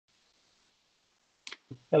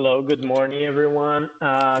Hello, good morning, everyone.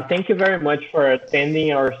 Thank you very much for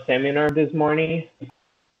attending our seminar this morning.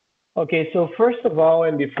 Okay, so first of all,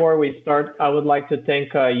 and before we start, I would like to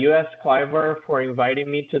thank US Cliver for inviting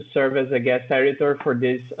me to serve as a guest editor for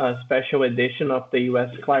this special edition of the US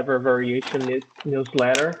Cliver Variation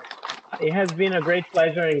newsletter. It has been a great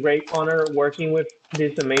pleasure and great honor working with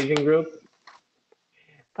this amazing group.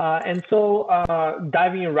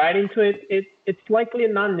 Diving right into it's likely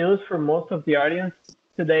not news for most of the audience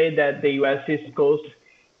today that the US East Coast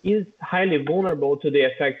is highly vulnerable to the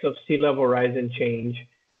effects of sea level rise and change.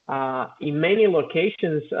 In many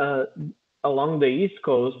locations along the East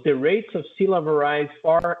Coast, the rates of sea level rise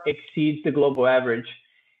far exceeds the global average.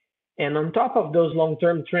 And on top of those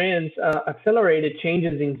long-term trends, accelerated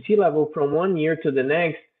changes in sea level from one year to the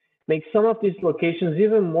next make some of these locations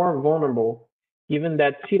even more vulnerable, given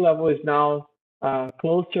that sea level is now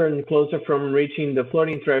closer and closer from reaching the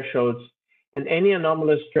flooding thresholds. And any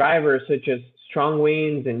anomalous drivers, such as strong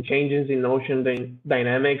winds and changes in ocean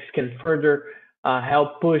dynamics, can further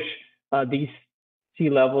help push these sea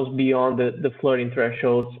levels beyond the flooding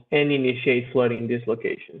thresholds and initiate flooding in these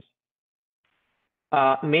locations.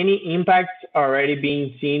 Many impacts are already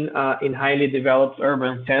being seen in highly developed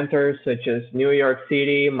urban centers such as New York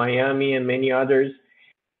City, Miami, and many others.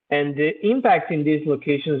 And the impacts in these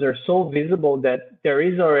locations are so visible that there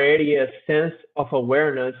is already a sense of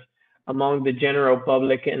awareness among the general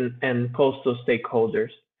public and coastal stakeholders.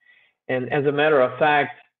 And as a matter of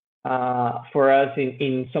fact, for us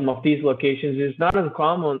in some of these locations, it's not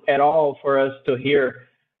uncommon at all for us to hear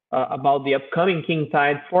about the upcoming king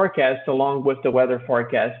tide forecast along with the weather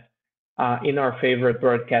forecast in our favorite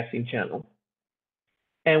broadcasting channel.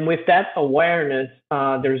 And with that awareness,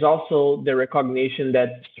 there's also the recognition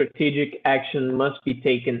that strategic action must be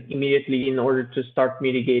taken immediately in order to start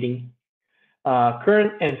mitigating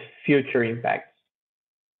current and future impacts.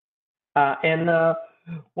 One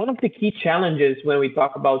of the key challenges when we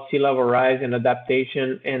talk about sea level rise and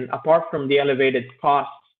adaptation, and apart from the elevated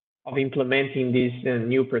costs of implementing this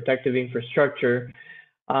new protective infrastructure,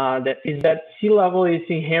 that sea level is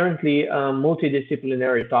inherently a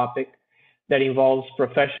multidisciplinary topic that involves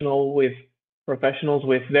professionals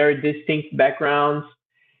with very distinct backgrounds.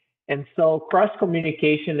 And so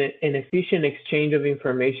cross-communication and efficient exchange of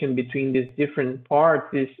information between these different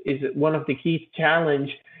parts is one of the key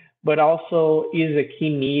challenges, but also is a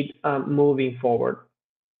key need moving forward.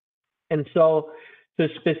 And so to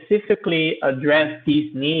specifically address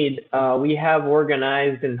this need, we have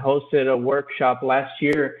organized and hosted a workshop last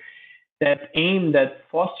year that aimed at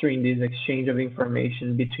fostering this exchange of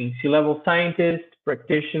information between sea level scientists,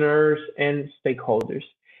 practitioners, and stakeholders.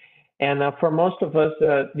 And for most of us,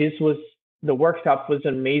 the workshop was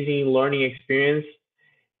an amazing learning experience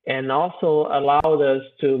and also allowed us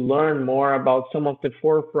to learn more about some of the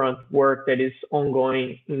forefront work that is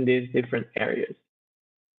ongoing in these different areas.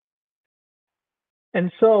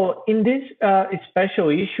 And so in this special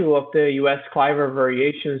issue of the US Cliver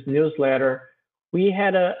Variations newsletter, we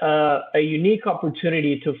had a unique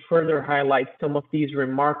opportunity to further highlight some of these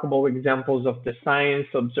remarkable examples of the science,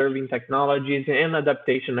 observing technologies, and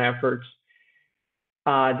adaptation efforts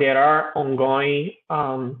that are ongoing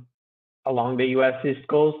along the US East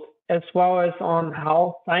Coast, as well as on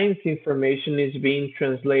how science information is being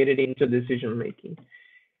translated into decision making.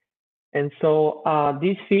 And so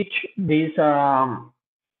this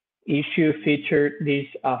issue featured these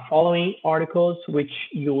following articles, which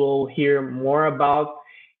you will hear more about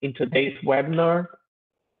in today's webinar.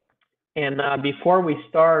 And before we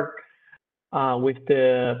start with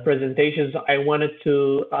the presentations, I wanted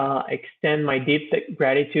to extend my deep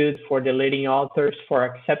gratitude for the leading authors for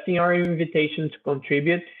accepting our invitation to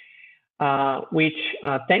contribute, which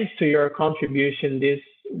thanks to your contribution, this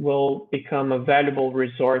will become a valuable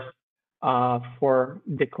resource for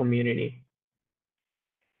the community.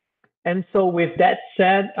 And so with that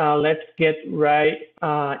said, let's get right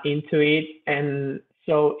into it. And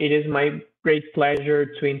so it is my great pleasure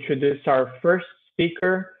to introduce our first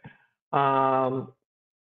speaker, Jayantha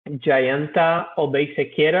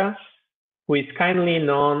Obeysekera, who is kindly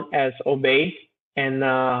known as Obey, and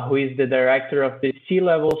who is the director of the Sea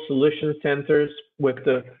Level Solution Centers with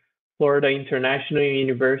the Florida International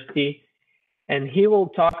University. And he will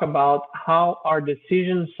talk about how our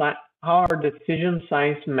decision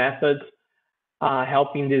science methods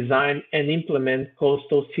helping design and implement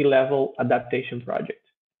coastal sea level adaptation projects.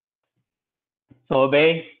 So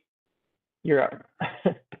Obey, you're up.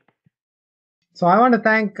 So I want to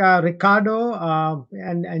thank Ricardo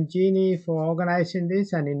and Jeannie for organizing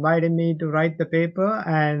this and inviting me to write the paper,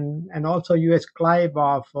 and also US Clive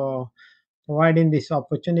for providing this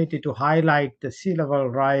opportunity to highlight the sea level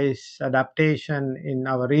rise adaptation in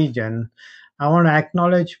our region. I want to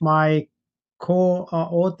acknowledge my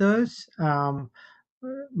co-authors,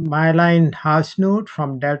 Marlijn Haasnoot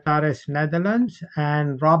from Deltares, Netherlands,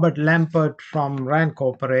 and Robert Lempert from RAND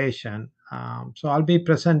Corporation. So I'll be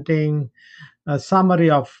presenting a summary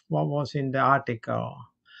of what was in the article.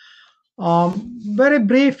 Very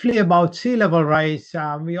briefly about sea level rise,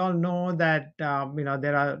 we all know that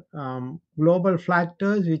there are global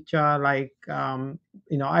factors which are like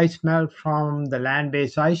ice melt from the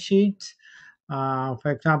land-based ice sheets.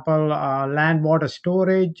 For example, land water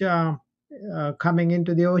storage coming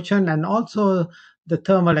into the ocean, and also the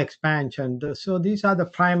thermal expansion. So these are the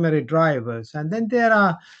primary drivers, and then there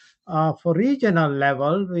are for regional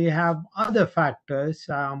level, we have other factors,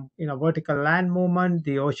 vertical land movement,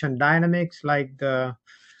 the ocean dynamics like the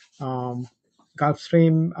um, Gulf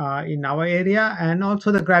Stream in our area, and also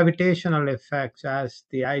the gravitational effects as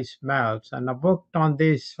the ice melts. And I've worked on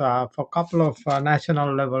this for a couple of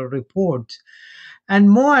national level reports. And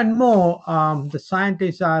more, the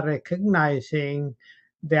scientists are recognizing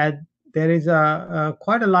that there is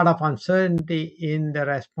quite a lot of uncertainty in the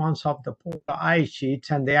response of the polar ice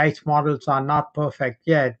sheets, and the ice models are not perfect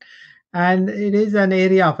yet. And it is an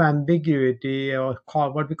area of ambiguity, or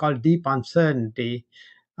what we call deep uncertainty.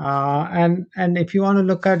 And if you want to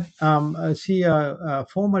look at see a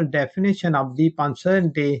formal definition of deep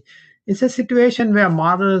uncertainty, it's a situation where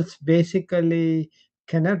models basically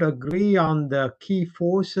cannot agree on the key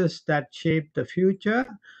forces that shape the future,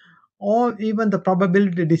 or even the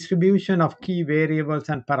probability distribution of key variables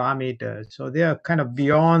and parameters. So they are kind of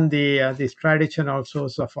beyond the these traditional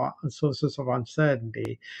sources of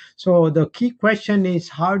uncertainty. So the key question is,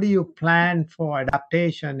 how do you plan for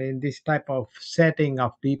adaptation in this type of setting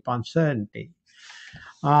of deep uncertainty?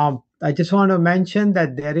 I just want to mention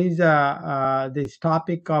that there is this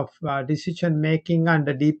topic of decision making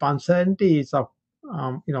under deep uncertainty is of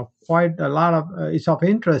quite a lot of is of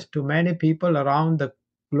interest to many people around the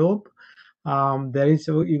globe. There is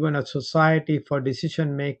even a society for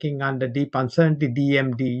decision making under deep uncertainty,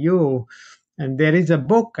 DMDU, and there is a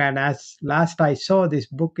book. And as last I saw, this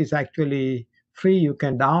book is actually free. You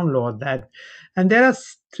can download that. And there are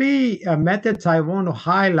three methods I want to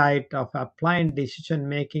highlight of applying decision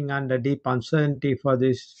making under deep uncertainty for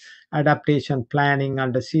this adaptation planning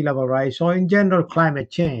under sea level rise or in general climate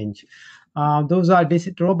change. Those are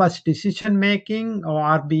robust decision making, or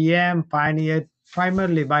RBM, pioneered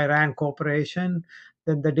primarily by RAND Corporation.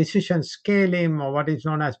 Then the decision scaling, or what is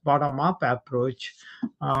known as bottom up approach,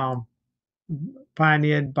 um,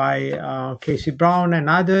 pioneered by Casey Brown and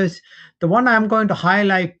others. The one I'm going to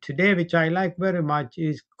highlight today, which I like very much,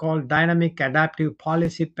 is called Dynamic Adaptive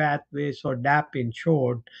Policy Pathways, or DAP in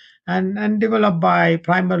short, and developed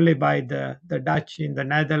primarily by the Dutch in the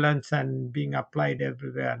Netherlands and being applied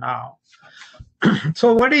everywhere now.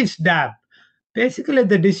 So what is DAP? Basically,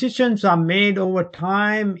 the decisions are made over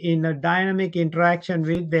time in a dynamic interaction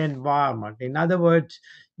with the environment. In other words,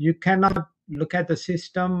 you cannot look at the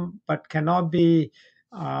system, but cannot be,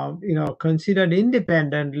 considered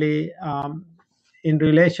independently in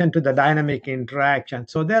relation to the dynamic interaction.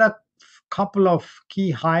 So there are a couple of key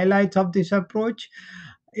highlights of this approach.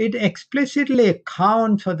 It explicitly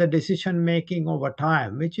accounts for the decision making over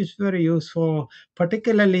time, which is very useful,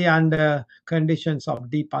 particularly under conditions of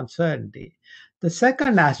deep uncertainty. The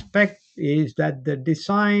second aspect is that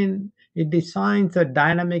it designs a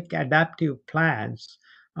dynamic adaptive plans,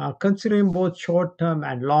 considering both short-term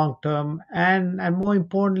and long-term, and more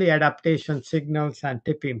importantly, adaptation signals and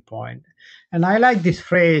tipping point. And I like this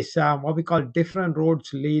phrase, what we call different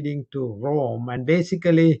roads leading to Rome. And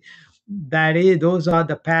basically, those are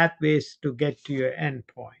the pathways to get to your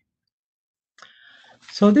endpoint.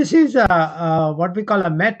 So this is what we call a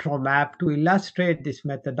metro map to illustrate this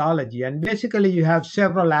methodology. And basically you have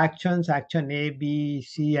several actions, action A, B,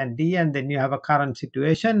 C, and D, and then you have a current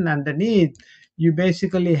situation. Underneath, you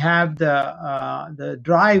basically have the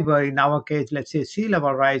driver. In our case, let's say sea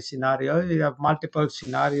level rise scenario. You have multiple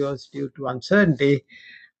scenarios due to uncertainty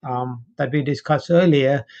that we discussed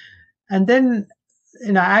earlier. And then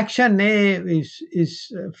action A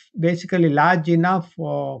is basically large enough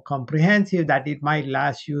or comprehensive that it might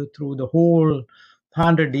last you through the whole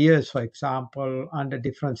 100 years, for example, under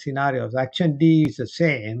different scenarios. Action D is the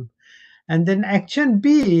same. And then action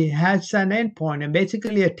B has an endpoint and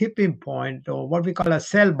basically a tipping point, or what we call a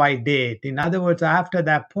sell by date. In other words, after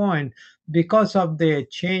that point, because of the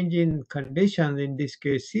change in conditions, in this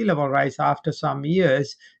case, sea level rise, after some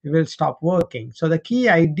years, it will stop working. So the key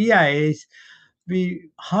idea is,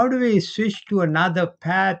 how do we switch to another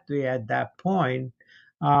pathway at that point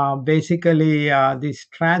basically these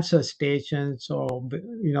transfer stations, so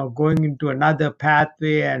going into another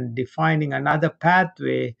pathway and defining another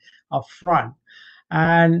pathway up front.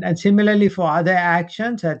 And similarly for other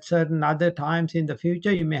actions at certain other times in the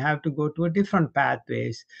future, you may have to go to a different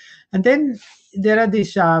pathways. And then there are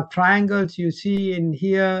these triangles you see in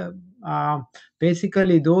here.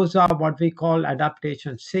 Basically, those are what we call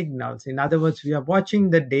adaptation signals. In other words, we are watching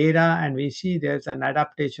the data and we see there's an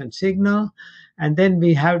adaptation signal, and then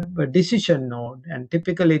we have a decision node. And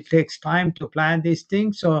typically, it takes time to plan these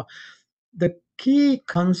things. So the key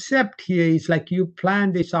concept here is like you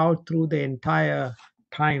plan this out through the entire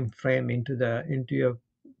time frame into your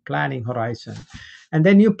planning horizon, and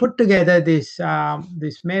then you put together this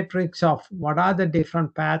matrix of what are the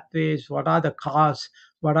different pathways, what are the costs,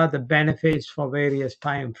 what are the benefits for various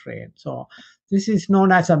time frames. So this is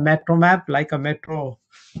known as a metro map, like a metro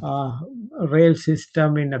uh, rail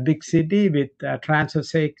system in a big city with transfer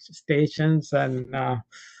stations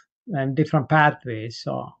and different pathways.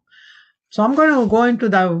 So I'm going to go into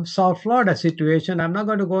the South Florida situation. I'm not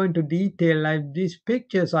going to go into detail. Like these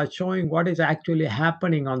pictures are showing what is actually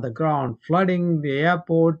happening on the ground. Flooding the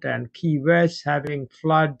airport and Key West having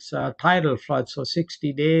floods, tidal floods for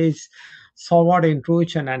 60 days, saltwater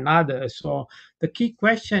intrusion and others. So the key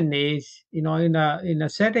question is, in a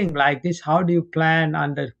setting like this, how do you plan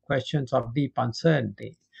under questions of deep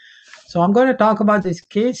uncertainty? So I'm going to talk about this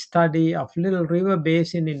case study of Little River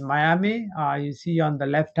Basin in Miami. You see on the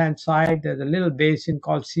left-hand side, there's a little basin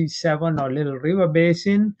called C7 or Little River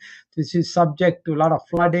Basin. This is subject to a lot of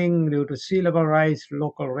flooding due to sea level rise,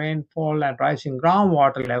 local rainfall, and rising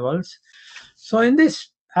groundwater levels. So in this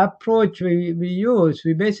approach we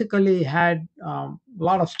basically had a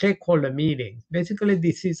lot of stakeholder meetings. Basically,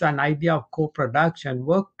 this is an idea of co-production,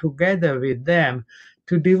 work together with them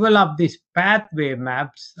to develop these pathway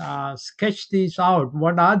maps, sketch these out.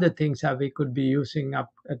 What are the things that we could be using up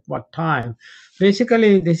at what time?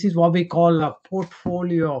 Basically, this is what we call a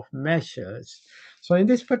portfolio of measures. So in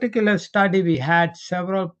this particular study, we had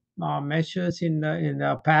several measures in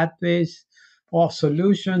the pathways or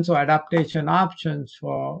solutions or adaptation options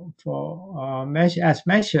as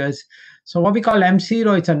measures. So what we call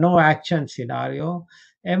M0, it's a no action scenario.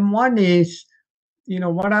 M1 is,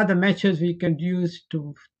 what are the measures we can use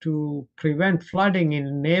to prevent flooding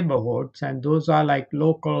in neighborhoods? And those are like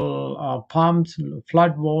local pumps,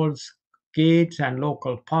 flood walls, gates, and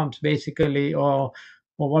local pumps, basically, or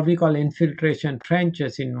what we call infiltration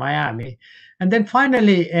trenches in Miami. And then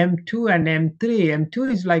finally, M2 and M3.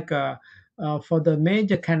 M2 is like for the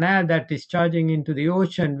major canal that is discharging into the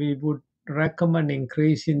ocean, we would recommend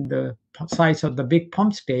increasing the size of the big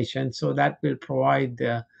pump station, so that will provide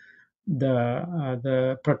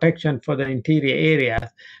the protection for the interior areas.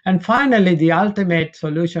 And finally, the ultimate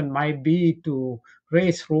solution might be to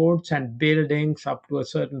raise roads and buildings up to a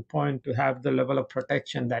certain point to have the level of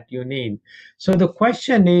protection that you need. So the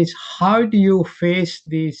question is, how do you phase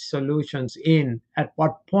these solutions in? At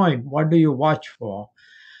what point? What do you watch for?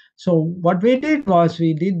 So what we did was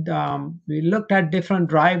we looked at different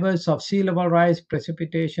drivers of sea level rise,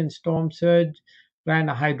 precipitation, storm surge, ran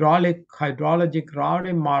a hydrologic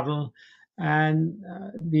routing model, and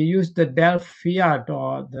we used the Delft-Fiat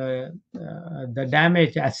or the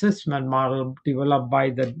damage assessment model developed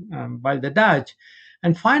by the Dutch.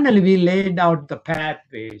 And finally, we laid out the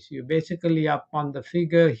pathways. You basically, up on the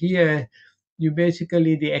figure here, you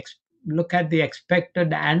basically look at the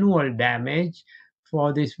expected annual damage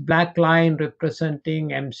for this black line representing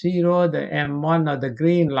M0, the M1 or the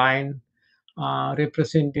green line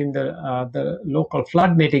representing the local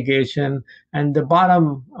flood mitigation, and the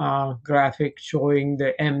bottom graphic showing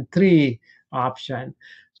the M3 option.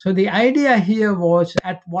 So the idea here was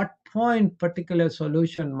at what point particular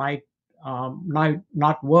solution might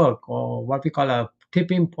not work, or what we call a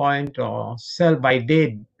tipping point or sell by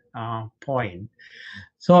date point.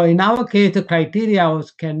 So in our case, the criteria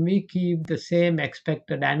was, can we keep the same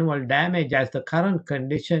expected annual damage as the current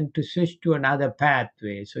condition to switch to another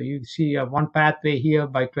pathway? So you see one pathway here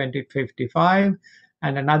by 2055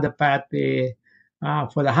 and another pathway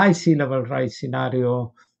for the high sea level rise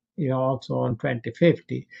scenario, also on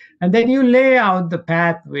 2050. And then you lay out the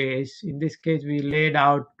pathways. In this case, we laid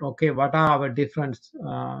out, okay, what are our different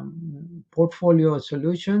portfolio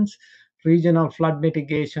solutions? Regional flood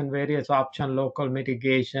mitigation, various option local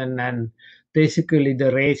mitigation, and basically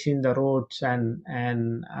the raising the roads and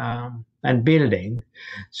building.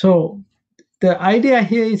 So the idea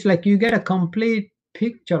here is like you get a complete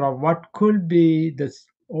picture of what could be the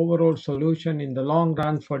overall solution in the long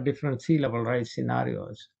run for different sea level rise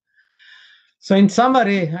scenarios. So in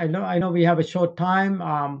summary, I know we have a short time.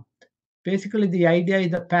 basically the idea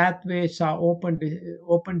is the pathways are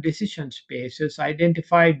open decision spaces,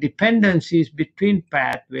 identify dependencies between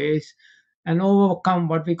pathways, and overcome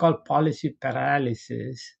what we call policy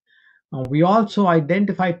paralysis. We also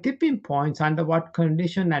identify tipping points, under what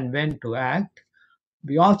condition and when to act.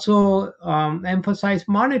 We also emphasize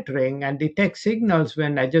monitoring and detect signals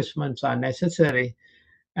when adjustments are necessary.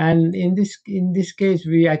 And in this case,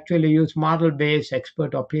 we actually use model-based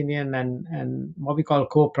expert opinion and what we call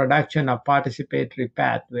co-production of participatory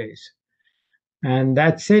pathways. And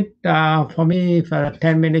that's it for me for a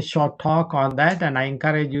 10-minute short talk on that. And I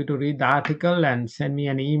encourage you to read the article and send me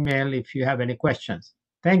an email if you have any questions.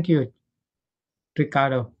 Thank you,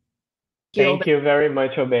 Ricardo. Thank you very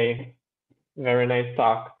much, Obey. Very nice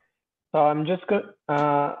talk. So I'm just going.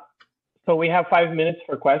 So we have 5 minutes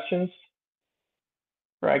for questions,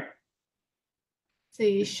 correct?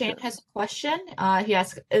 See, Shane has a question. He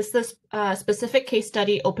asks, is this specific case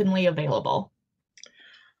study openly available?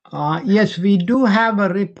 Yes, we do have a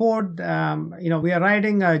report. We are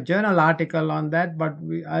writing a journal article on that, but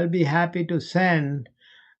I'll be happy to send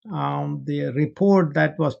the report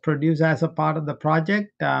that was produced as a part of the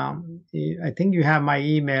project. I think you have my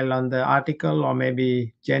email on the article, or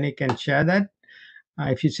maybe Jenny can share that.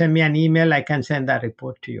 If you send me an email, I can send that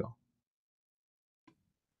report to you.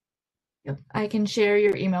 I can share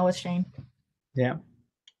your email with Shane. Yeah.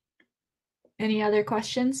 Any other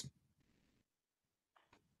questions?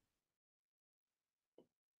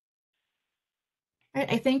 All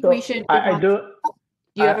right, I think we should. I do.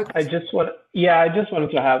 You have a question? I just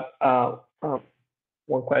wanted to have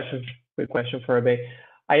one question, quick question for Obey.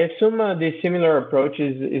 I assume the similar approach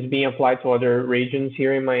is being applied to other regions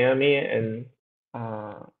here in Miami, and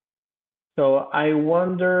so I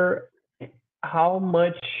wonder how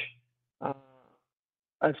much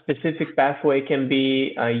a specific pathway can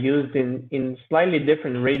be used in slightly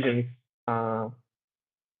different regions,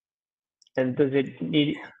 and does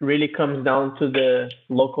it really comes down to the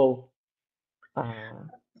local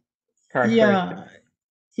characteristics?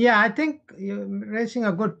 Yeah, I think you're raising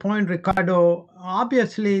a good point, Ricardo.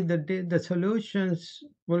 Obviously, the solutions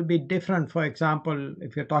will be different. For example,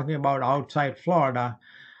 if you're talking about outside Florida,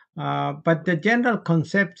 but the general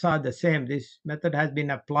concepts are the same. This method has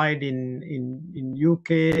been applied in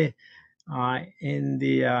UK, in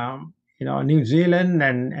the New Zealand,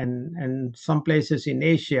 and some places in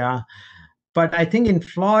Asia. But I think in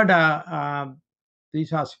Florida,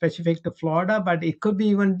 these are specific to Florida, but it could be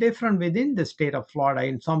even different within the state of Florida.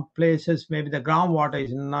 In some places, maybe the groundwater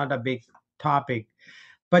is not a big topic.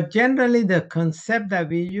 But generally, the concept that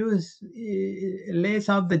we use lays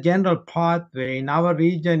out the general pathway in our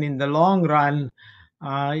region in the long run,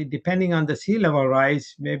 depending on the sea level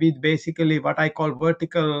rise. Maybe basically what I call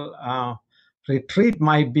vertical retreat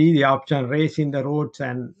might be the option, raising the roads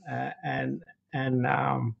and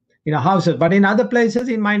houses. But in other places,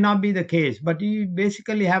 it might not be the case. But you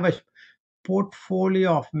basically have a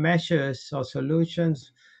portfolio of measures or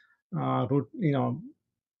solutions,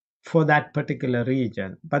 for that particular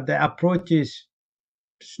region. But the approach is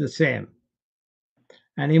the same.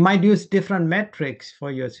 And you might use different metrics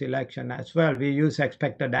for your selection as well. We use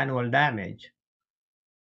expected annual damage.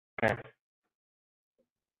 Okay.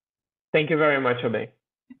 Thank you very much, Obey.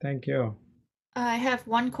 Thank you. I have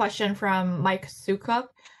one question from Mike Sukup.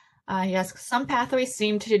 He asks, some pathways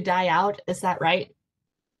seem to die out. Is that right?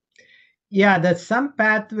 Yeah, there's some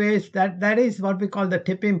pathways that is what we call the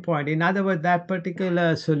tipping point. In other words, that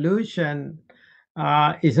particular solution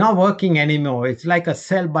is not working anymore. It's like a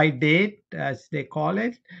sell by date, as they call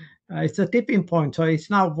it. It's a tipping point, so it's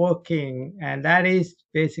not working. And that is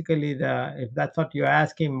basically if that's what you're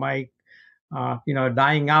asking, Mike,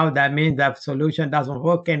 dying out, that means that solution doesn't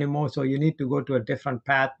work anymore. So you need to go to a different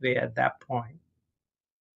pathway at that point.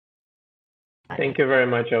 Thank you very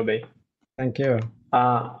much, Obey. Thank you.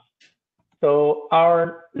 So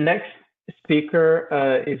our next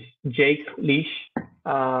speaker is Jake Leech,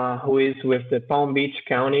 who is with the Palm Beach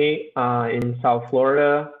County in South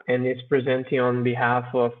Florida, and is presenting on behalf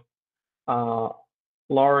of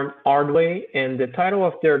Lauren Ardway. And the title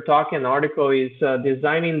of their talk and article is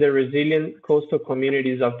Designing the Resilient Coastal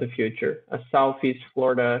Communities of the Future, a Southeast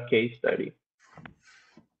Florida case study.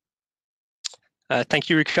 Thank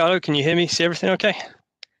you, Ricardo. Can you hear me? See everything okay?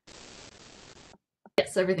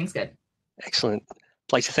 Yes, everything's good. Excellent.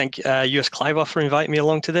 I'd like to thank US Cliver for inviting me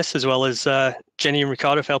along to this, as well as Jenny and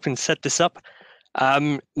Ricardo for helping set this up.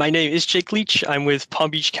 My name is Jake Leech. I'm with Palm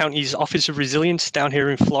Beach County's Office of Resilience down here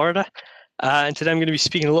in Florida. And today I'm going to be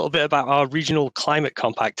speaking a little bit about our regional climate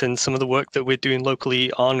compact and some of the work that we're doing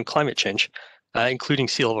locally on climate change, including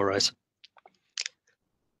sea level rise.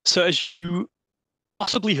 So as you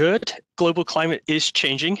possibly heard, global climate is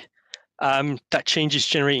changing. That change is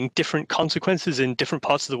generating different consequences in different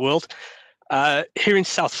parts of the world. Here in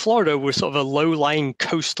South Florida, we're sort of a low-lying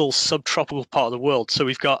coastal subtropical part of the world. So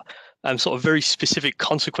we've got sort of very specific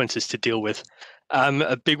consequences to deal with.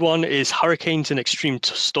 A big one is hurricanes and extreme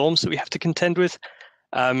storms that we have to contend with.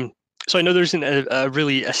 So I know there isn't a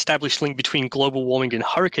really established link between global warming and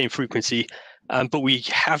hurricane frequency, but we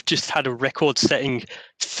have just had a record-setting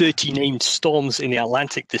 30 named storms in the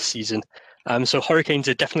Atlantic this season. So hurricanes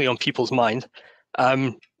are definitely on people's mind.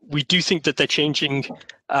 We do think that they're changing,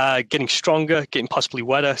 getting stronger, getting possibly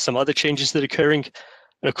wetter, some other changes that are occurring.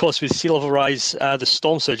 And of course, with sea level rise, the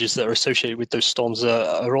storm surges that are associated with those storms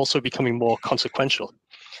are also becoming more consequential.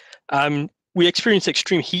 We experience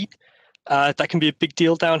extreme heat. That can be a big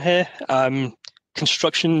deal down here.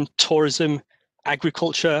 Construction, tourism,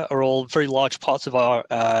 agriculture are all very large parts of our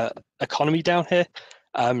economy down here.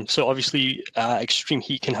 So obviously, extreme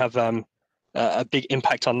heat can have a big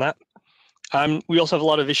impact on that. We also have a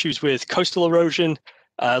lot of issues with coastal erosion,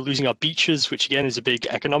 losing our beaches, which again is a big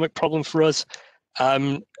economic problem for us.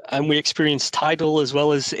 And we experience tidal as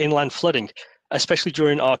well as inland flooding, especially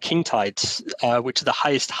during our king tides, which are the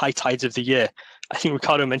highest high tides of the year. I think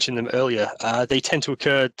Ricardo mentioned them earlier. They tend to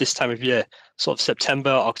occur this time of year, sort of September,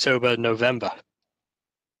 October, November.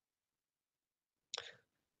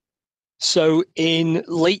 So in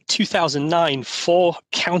late 2009, 4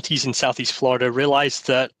 counties in Southeast Florida realized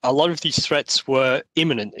that a lot of these threats were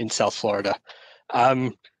imminent in South Florida.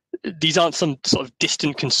 These aren't some sort of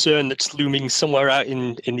distant concern that's looming somewhere out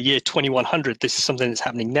in the year 2100. This is something that's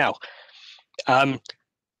happening now.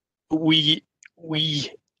 We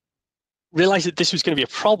realized that this was going to be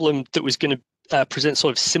a problem that was going to present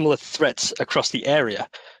sort of similar threats across the area,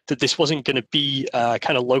 that this wasn't going to be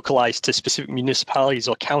kind of localized to specific municipalities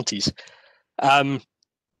or counties. And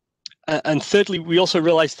thirdly, we also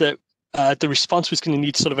realized that the response was going to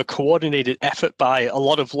need sort of a coordinated effort by a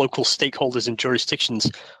lot of local stakeholders and jurisdictions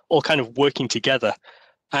all kind of working together.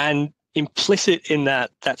 And implicit in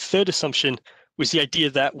that third assumption was the idea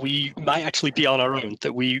that we might actually be on our own,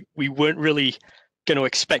 that we weren't really going to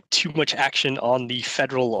expect too much action on the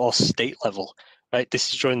federal or state level, right?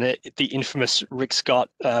 This is during the infamous Rick Scott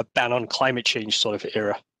ban on climate change sort of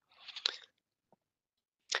era.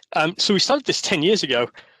 So we started this 10 years ago.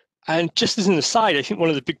 And just as an aside, I think one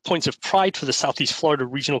of the big points of pride for the Southeast Florida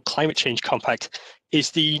Regional Climate Change Compact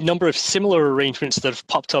is the number of similar arrangements that have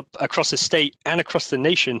popped up across the state and across the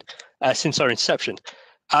nation since our inception.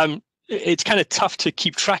 It's kind of tough to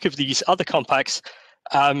keep track of these other compacts.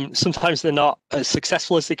 Sometimes they're not as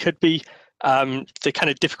successful as they could be. They're kind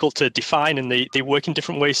of difficult to define, and they work in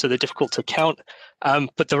different ways, so they're difficult to count.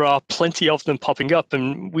 But there are plenty of them popping up,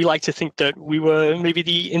 and we like to think that we were maybe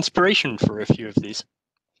the inspiration for a few of these.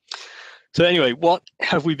 So anyway, what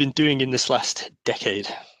have we been doing in this last decade?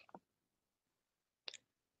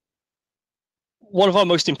 One of our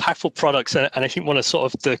most impactful products, and I think one of sort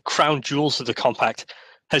of the crown jewels of the compact,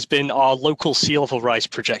 has been our local sea level rise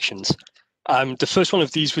projections. The first one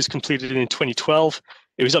of these was completed in 2012.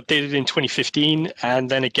 It was updated in 2015, and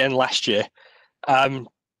then again last year.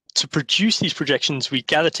 To produce these projections, we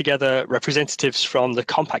gathered together representatives from the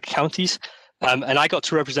compact counties, and I got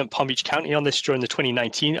to represent Palm Beach County on this during the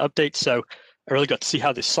 2019 update, so I really got to see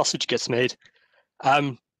how this sausage gets made.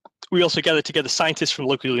 We also gathered together scientists from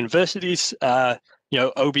local universities.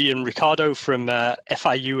 Obi and Ricardo from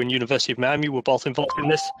FIU and University of Miami were both involved in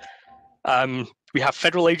this. We have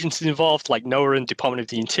federal agencies involved, like NOAA and Department of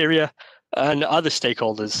the Interior, and other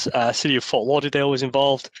stakeholders. City of Fort Lauderdale was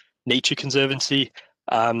involved, Nature Conservancy,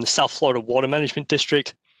 the South Florida Water Management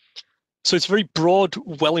District. So it's a very broad,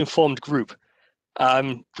 well-informed group.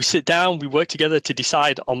 We sit down, we work together to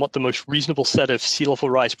decide on what the most reasonable set of sea level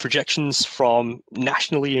rise projections from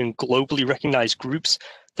nationally and globally recognized groups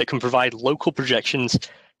that can provide local projections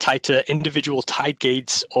tied to individual tide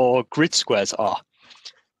gauges or grid squares are.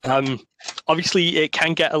 Obviously, it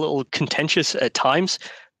can get a little contentious at times,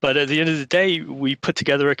 but at the end of the day, we put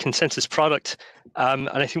together a consensus product, and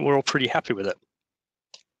I think we're all pretty happy with it.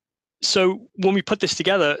 So when we put this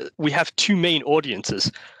together, we have two main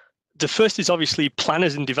audiences. The first is obviously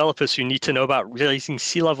planners and developers who need to know about rising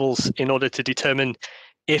sea levels in order to determine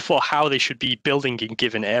if or how they should be building in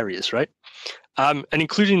given areas, right? And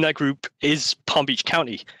included in that group is Palm Beach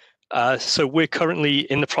County. So we're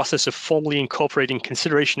currently in the process of formally incorporating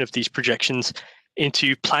consideration of these projections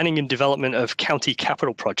into planning and development of county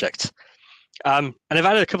capital projects. And I've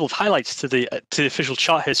added a couple of highlights to the official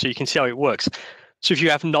chart here so you can see how it works. So if you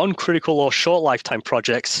have non-critical or short lifetime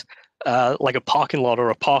projects, like a parking lot or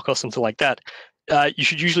a park or something like that, you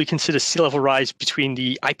should usually consider sea level rise between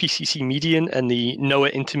the IPCC median and the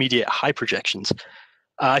NOAA intermediate high projections.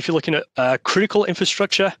 If you're looking at critical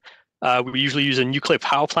infrastructure, we usually use a nuclear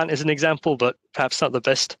power plant as an example, but perhaps not the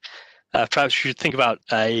best. Perhaps you should think about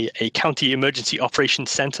a county emergency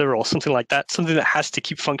operations center or something like that, something that has to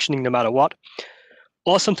keep functioning no matter what,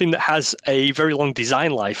 or something that has a very long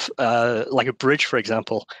design life, like a bridge, for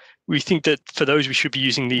example. We think that for those, we should be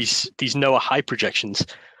using these NOAA high projections.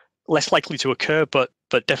 Less likely to occur, but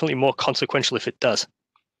definitely more consequential if it does.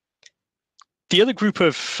 The other group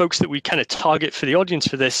of folks that we kind of target for the audience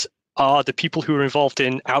for this are the people who are involved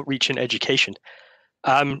in outreach and education.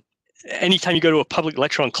 Anytime you go to a public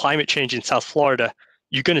lecture on climate change in South Florida,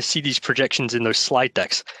 you're going to see these projections in those slide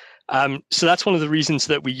decks. So that's one of the reasons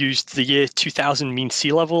that we used the year 2000 mean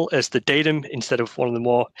sea level as the datum instead of one of the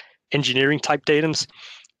more engineering type datums.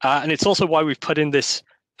 And it's also why we've put in this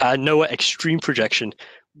NOAA extreme projection,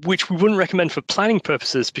 which we wouldn't recommend for planning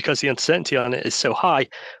purposes because the uncertainty on it is so high.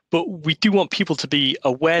 But we do want people to be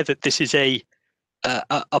aware that this is a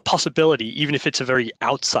possibility, even if it's a very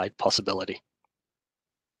outside possibility.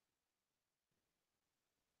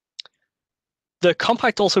 The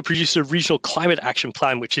Compact also produces a regional climate action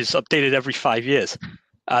plan, which is updated every 5 years.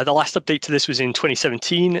 The last update to this was in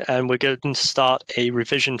 2017, and we're going to start a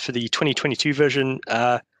revision for the 2022 version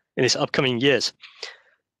in this upcoming years.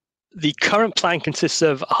 The current plan consists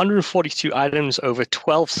of 142 items over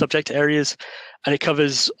 12 subject areas, and it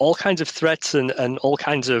covers all kinds of threats and all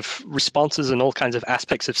kinds of responses and all kinds of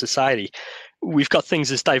aspects of society. We've got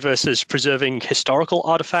things as diverse as preserving historical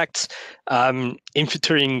artifacts,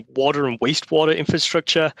 inventorying water and wastewater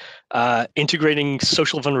infrastructure, integrating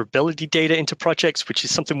social vulnerability data into projects, which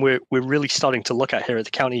is something we're really starting to look at here at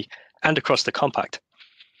the county and across the compact.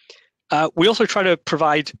 We also try to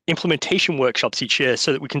provide implementation workshops each year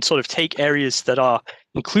so that we can sort of take areas that are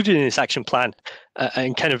included in this action plan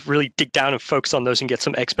and kind of really dig down and focus on those and get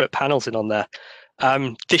some expert panels in on there.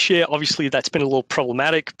 This year, obviously, that's been a little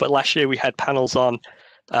problematic, but last year we had panels on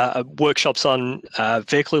workshops on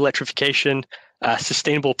vehicle electrification,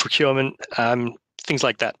 sustainable procurement, things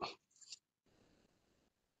like that.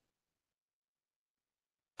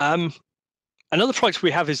 Another project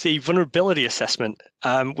we have is the vulnerability assessment,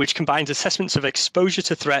 which combines assessments of exposure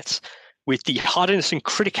to threats with the hardness and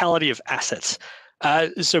criticality of assets.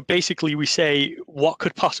 So basically, we say what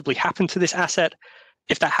could possibly happen to this asset.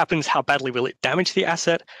 If that happens, how badly will it damage the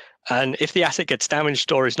asset? And if the asset gets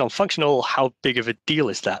damaged or is non-functional, how big of a deal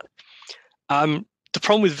is that? The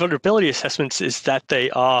problem with vulnerability assessments is that they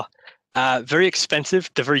are very expensive.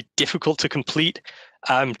 They're very difficult to complete.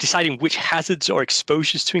 Deciding which hazards or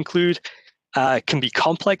exposures to include can be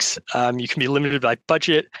complex. You can be limited by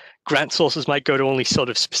budget. Grant sources might go to only sort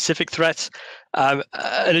of specific threats. And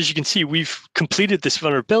as you can see, we've completed this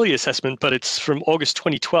vulnerability assessment, but it's from August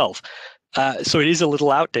 2012. So it is a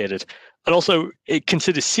little outdated. And also, it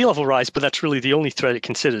considers sea level rise, but that's really the only threat it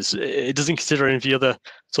considers. It doesn't consider any of the other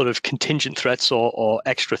sort of contingent threats or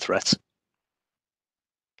extra threats.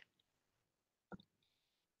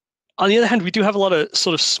 On the other hand, we do have a lot of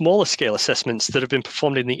sort of smaller scale assessments that have been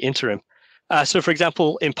performed in the interim. So for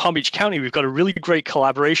example, in Palm Beach County, we've got a really great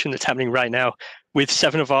collaboration that's happening right now with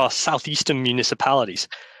 7 of our southeastern municipalities.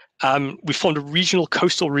 We formed a regional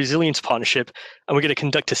coastal resilience partnership, and we're going to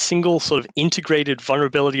conduct a single sort of integrated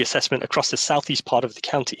vulnerability assessment across the southeast part of the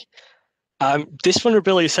county. This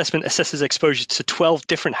vulnerability assessment assesses exposure to 12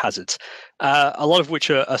 different hazards, a lot of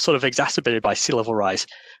which are sort of exacerbated by sea level rise.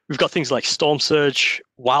 We've got things like storm surge,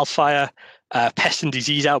 wildfire, pest and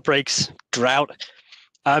disease outbreaks, drought.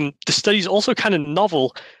 The study is also kind of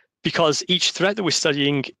novel because each threat that we're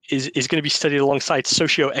studying is going to be studied alongside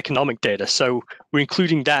socioeconomic data. So we're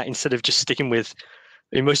including that instead of just sticking with,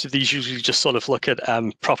 most of these usually just sort of look at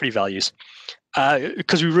property values.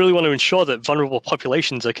 Because we really want to ensure that vulnerable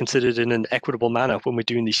populations are considered in an equitable manner when we're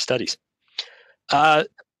doing these studies. The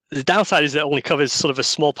downside is that it only covers sort of a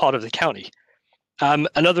small part of the county.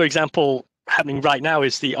 Another example happening right now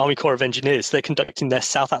is the Army Corps of Engineers. They're conducting their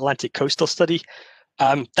South Atlantic coastal study.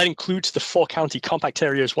 That includes the 4-county compact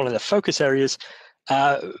area as one of their focus areas.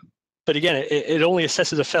 But again, it only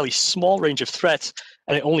assesses a fairly small range of threats,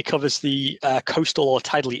 and it only covers the coastal or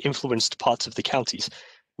tidally influenced parts of the counties,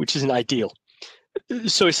 which isn't ideal.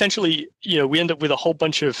 So essentially, we end up with a whole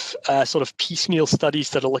bunch of sort of piecemeal studies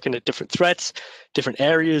that are looking at different threats, different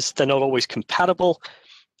areas. They're not always compatible.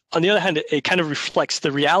 On the other hand, it kind of reflects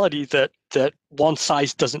the reality that one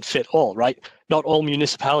size doesn't fit all, right? Not all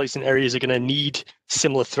municipalities and areas are going to need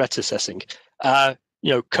similar threats assessing.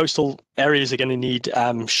 Coastal areas are going to need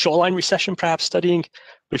shoreline recession perhaps studying,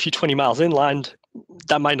 but if you're 20 miles inland,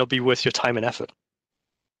 that might not be worth your time and effort.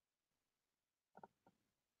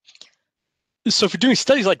 So for doing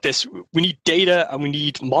studies like this, we need data and we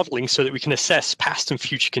need modeling so that we can assess past and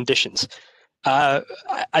future conditions. I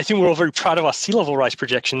think we're all very proud of our sea level rise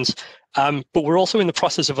projections, but we're also in the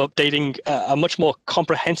process of updating a much more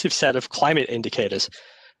comprehensive set of climate indicators.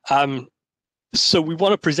 So we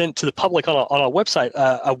want to present to the public on our website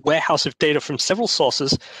a warehouse of data from several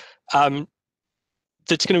sources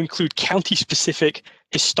that's going to include county-specific,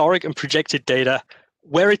 historic and projected data,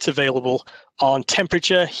 where it's available, on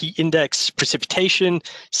temperature, heat index, precipitation,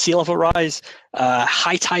 sea level rise,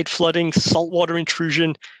 high tide flooding, saltwater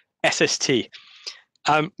intrusion, SST.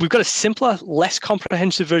 We've got a simpler, less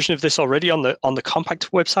comprehensive version of this already on the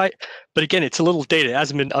compact website, but again, it's a little dated. It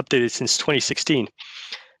hasn't been updated since 2016.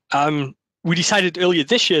 We decided earlier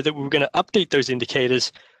this year that we were going to update those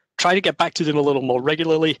indicators, try to get back to them a little more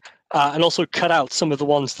regularly, and also cut out some of the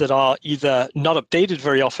ones that are either not updated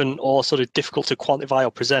very often or sort of difficult to quantify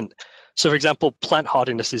or present. So, for example, plant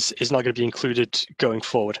hardiness is not going to be included going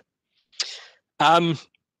forward.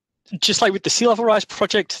 Just like with the sea level rise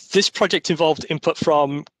project, this project involved input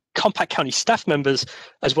from Compact County staff members,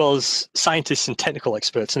 as well as scientists and technical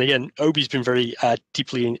experts. And again, Obi's been very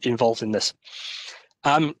deeply involved in this.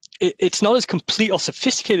 It's not as complete or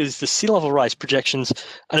sophisticated as the sea level rise projections.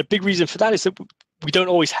 And a big reason for that is that we don't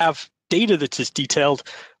always have data that's as detailed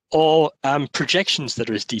or projections that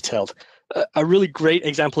are as detailed. A really great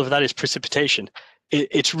example of that is precipitation.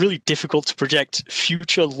 It's really difficult to project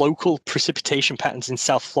future local precipitation patterns in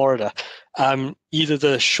South Florida, either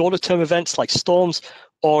the shorter term events like storms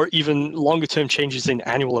or even longer term changes in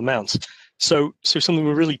annual amounts. So something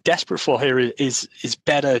we're really desperate for here is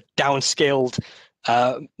better downscaled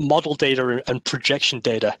model data and projection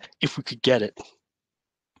data if we could get it.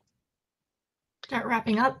 Start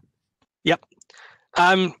wrapping up. Yep.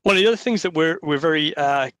 One of the other things that we're very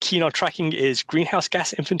keen on tracking is greenhouse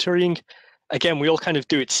gas inventorying. Again, we all kind of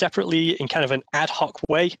do it separately in kind of an ad hoc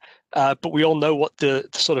way, but we all know what the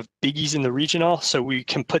sort of biggies in the region are, so we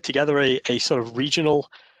can put together a sort of regional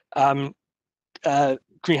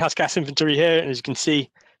greenhouse gas inventory here. And as you can see,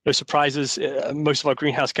 no surprises, most of our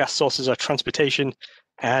greenhouse gas sources are transportation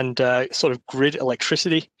and sort of grid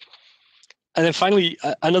electricity. And then finally,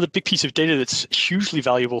 another big piece of data that's hugely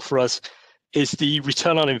valuable for us is the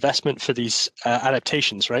return on investment for these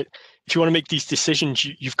adaptations, right? If you want to make these decisions,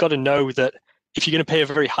 you've got to know that if you're going to pay a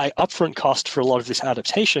very high upfront cost for a lot of this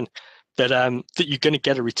adaptation, that you're going to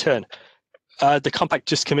get a return. The Compact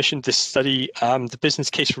just commissioned this study, the Business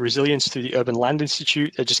Case for Resilience through the Urban Land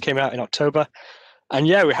Institute, that just came out in October. And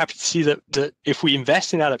yeah, we're happy to see that if we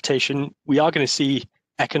invest in adaptation, we are going to see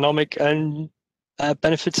economic and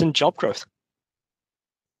benefits and job growth.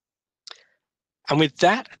 And with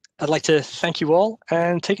that, I'd like to thank you all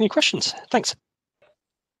and take any questions. Thanks.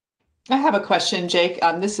 I have a question, Jake.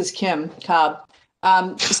 This is Kim Cobb.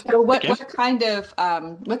 So what kind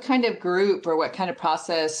of group or what kind of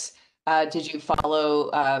process did you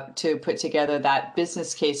follow to put together that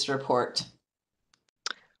business case report?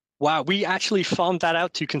 Wow, we actually farmed that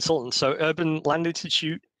out to consultants. So Urban Land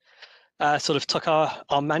Institute sort of took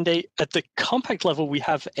our mandate. At the Compact level, we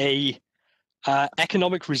have a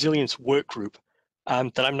economic resilience work group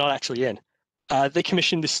that I'm not actually in. They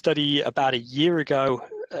commissioned this study about a year ago.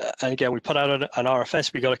 And again, we put out an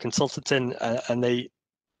RFS, we got a consultant in, and they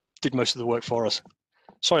did most of the work for us.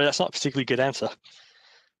 Sorry, that's not a particularly good answer.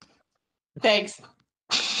 Thanks.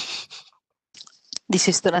 This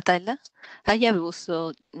is Donatella. I have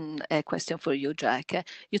also a question for you, Jack.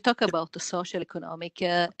 You talk about the social economic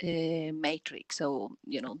matrix, so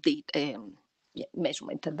the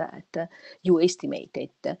measurement that you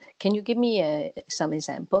estimated. Can you give me some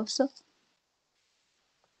examples?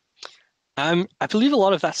 I believe a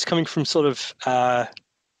lot of that's coming from sort of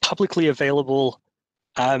publicly available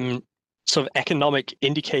sort of economic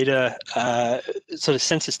indicator sort of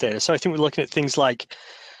census data. So I think we're looking at things like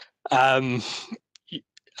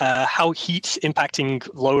how heat's impacting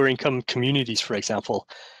lower income communities, for example.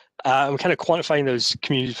 We're kind of quantifying those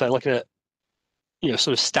communities by looking at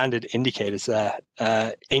sort of standard indicators there,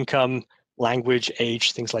 income, language,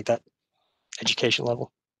 age, things like that, education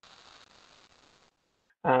level.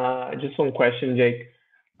 Just one question, Jake.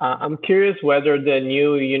 I'm curious whether the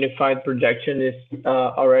new unified projection is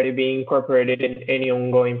already being incorporated in any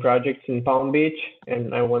ongoing projects in Palm Beach,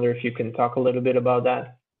 and I wonder if you can talk a little bit about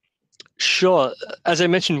that. Sure. As I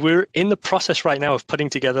mentioned, we're in the process right now of putting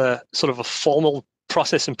together sort of a formal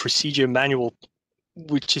process and procedure manual,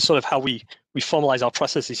 which is sort of how we formalize our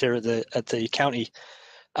processes here at the county.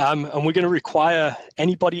 And we're going to require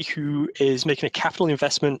anybody who is making a capital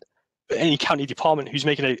investment, any county department who's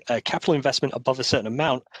making a capital investment above a certain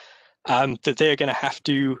amount, that they're going to have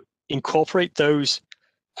to incorporate those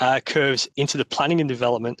curves into the planning and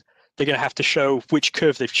development, they're going to have to show which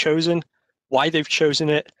curve they've chosen, why they've chosen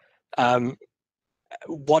it,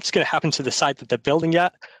 what's going to happen to the site that they're building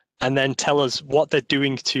at, and then tell us what they're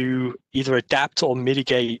doing to either adapt or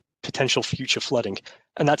mitigate potential future flooding.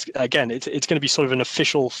 And that's, again, it's going to be sort of an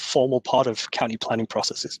official, formal part of county planning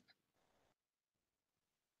processes.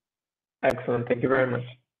 Excellent. Thank you very much.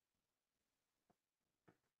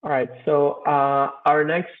 All right. So our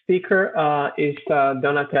next speaker is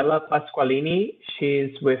Donatella Pasqualini.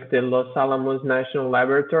 She's with the Los Alamos National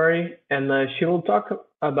Laboratory, and she will talk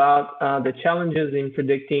about the challenges in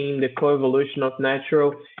predicting the coevolution of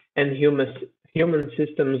natural and human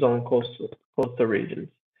systems on coastal regions.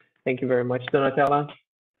 Thank you very much, Donatella.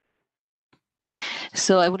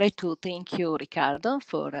 So I would like to thank you, Ricardo,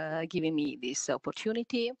 for giving me this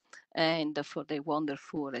opportunity and for the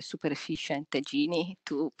wonderful, super efficient Genie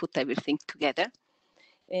to put everything together.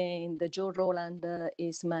 And Joe Rowland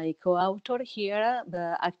is my co-author here,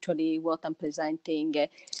 but actually what I'm presenting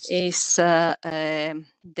is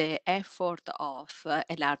the effort of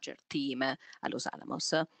a larger team at Los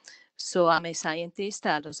Alamos. So I'm a scientist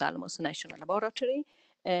at Los Alamos National Laboratory,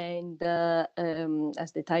 and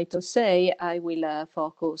as the title say, I will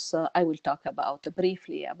talk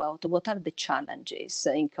briefly about what are the challenges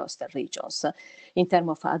in coastal regions in terms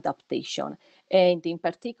of adaptation, and in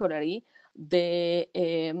particularly the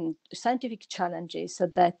scientific challenges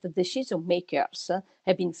that the decision makers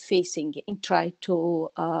have been facing in trying to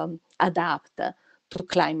adapt to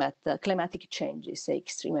climatic changes,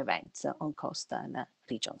 extreme events on coastal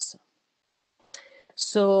regions.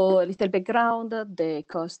 So a little background, the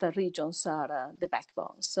coastal regions are the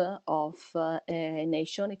backbones of a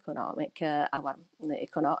nation our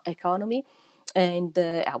economy and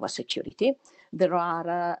our security. There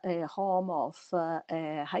are a home of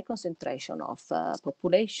a high concentration of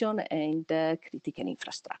population and critical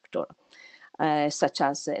infrastructure, such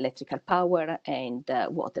as electrical power and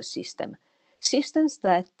water systems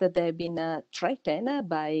that they've been threatened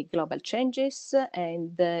by global changes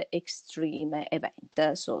and extreme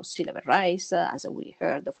events. So sea level rise, as we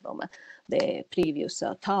heard from the previous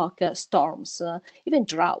talk, storms, even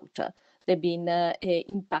drought. They've been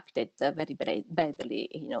impacted very badly,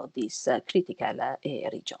 these critical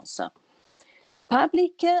regions.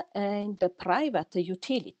 Public and private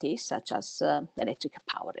utilities, such as electric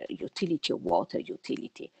power utility or water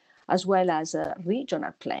utility, as well as a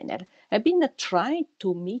regional planner, have been trying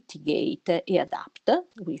to mitigate and adapt.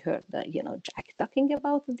 We heard, Jack talking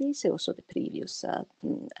about this, also the previous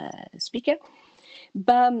speaker.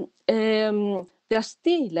 But they are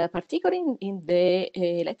still, particularly in the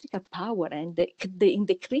electrical power and in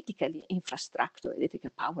the critical infrastructure,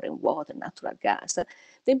 electrical power and water, natural gas,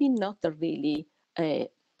 they've been not really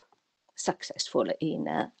successful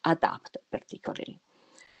in adapt particularly.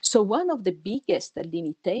 So one of the biggest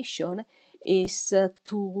limitation is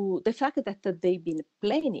to the fact that they've been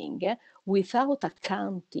planning without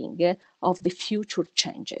accounting of the future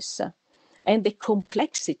changes and the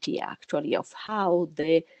complexity actually of how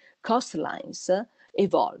the coastlines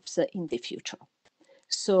evolves in the future.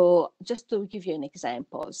 So just to give you an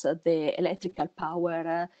example, the electrical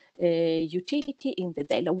power utility in the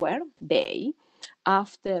Delaware Bay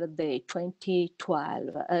after the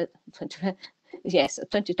 2012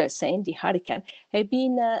 Sandy hurricane have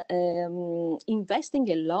been investing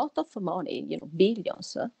a lot of money,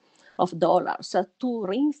 billions of dollars to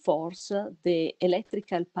reinforce the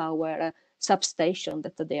electrical power substation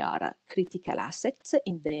that they are critical assets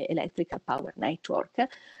in the electrical power network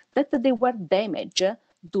that they were damaged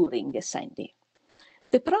during Sandy.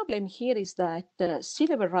 The problem here is that sea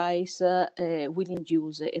level rise will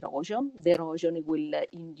induce erosion. The erosion will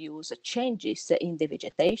induce changes in the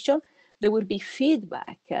vegetation. There will be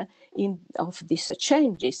feedback of these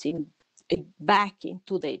changes back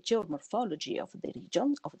into the geomorphology of the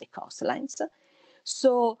region, of the coastlines.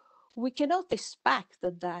 So we cannot expect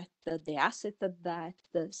that the asset that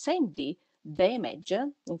Sandy damage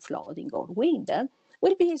in flooding or wind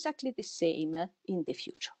will be exactly the same in the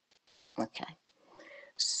future. Okay.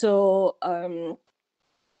 So,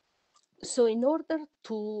 so in order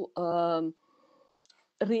to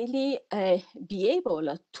really be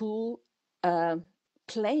able to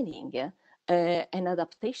planning an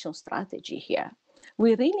adaptation strategy here,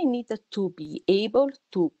 we really need to be able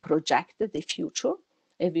to project the future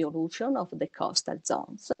evolution of the coastal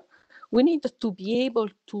zones. We need to be able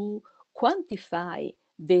to quantify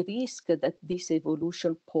the risk that this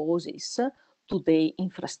evolution poses to the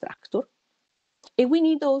infrastructure. And we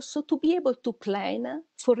need also to be able to plan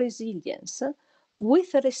for resilience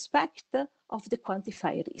with respect of the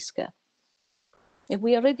quantified risk. And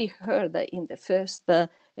we already heard in the first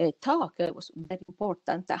talk was very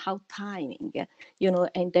important, how timing,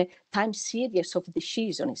 and the time series of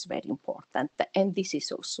decision is very important. And this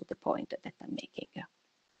is also the point that I'm making.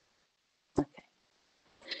 Okay.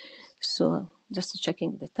 So just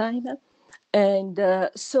checking the time. And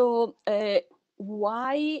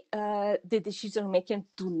why the decision makers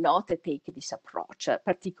do not take this approach,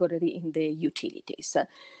 particularly in the utilities,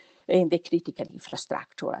 in the critical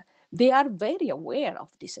infrastructure? They are very aware of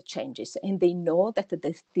these changes, and they know that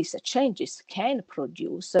these changes can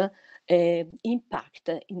produce impact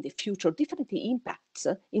in the future, different impacts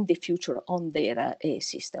in the future on their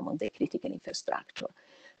system, on the critical infrastructure.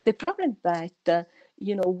 The problem that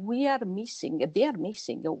we are missing, they are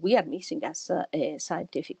missing, or we are missing as a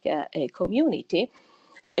scientific community,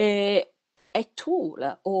 a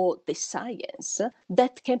tool or the science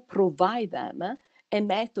that can provide them a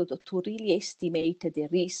method to really estimate the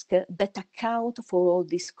risk that account for all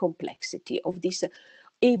this complexity of this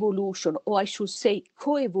evolution, or I should say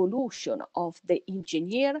co-evolution of the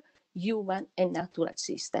engineer, human and natural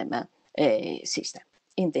system of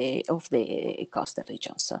the coastal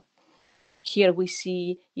regions. Here we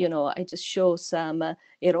see, I just show some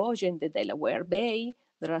erosion in the Delaware Bay.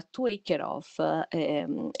 There are 2 acres of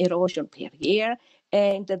erosion per year,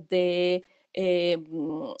 and the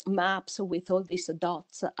maps with all these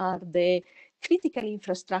dots are the critical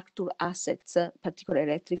infrastructure assets, particularly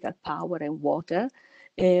electrical power and water,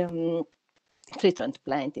 treatment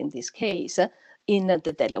plant in this case, in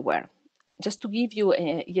the Delaware. Just to give you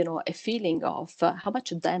a feeling of how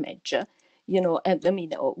much damage,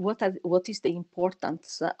 what is the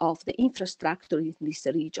importance of the infrastructure in this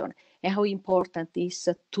region, and how important it is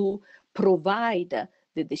to provide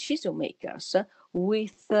the decision makers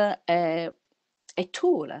with a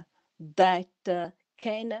tool that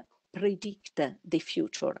can predict the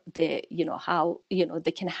future, how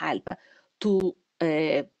they can help to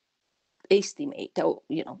estimate or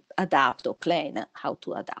adapt or plan how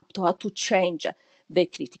to adapt, how to change the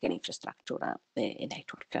critical infrastructure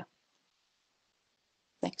network.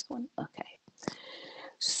 Next one. Okay.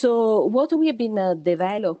 So what we have been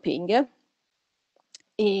developing at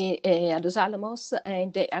Los Alamos,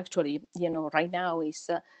 and actually, right now is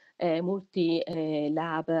a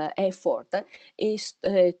multi-lab effort, is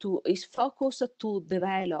focused to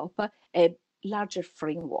develop a larger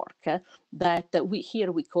framework that we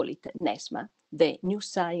call it NESMA, the New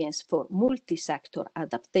Science for Multi-Sector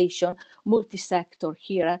Adaptation. Multi-sector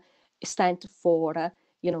here stands for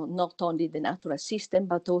not only the natural system,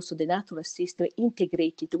 but also the natural system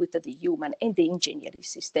integrated with the human and the engineering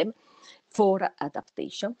system for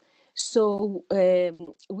adaptation. So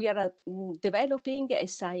we are developing a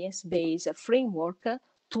science-based framework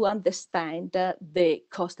to understand the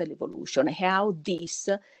coastal evolution, how this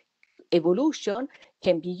evolution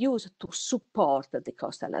can be used to support the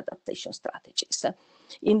coastal adaptation strategies.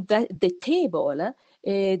 In the table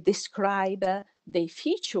describe the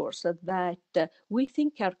features that we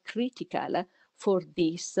think are critical for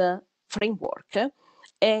this framework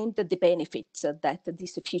and the benefits that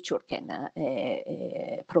this feature can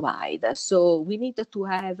provide. So we need to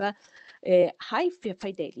have high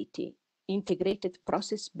fidelity integrated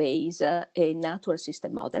process-based natural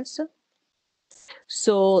system models.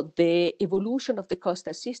 So the evolution of the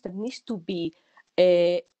coastal system needs to be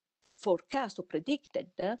forecast or predicted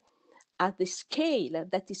at the scale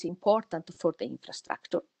that is important for the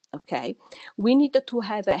infrastructure. Okay, we need to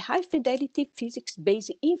have a high fidelity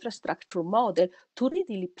physics-based infrastructure model to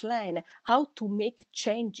really plan how to make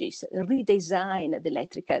changes, redesign the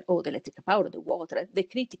electrical power, the water, the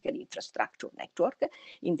critical infrastructure network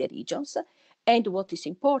in the regions. And what is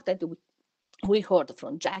important, we heard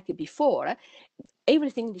from Jack before,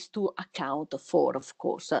 everything is to account for, of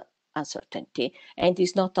course, uncertainty. And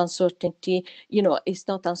it's not uncertainty, it's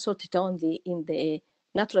not uncertainty only in the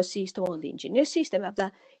natural system or the engineer system,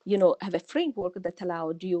 but have a framework that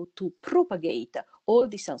allowed you to propagate all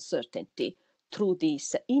this uncertainty through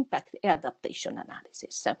this impact adaptation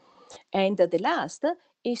analysis. And the last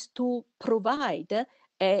is to provide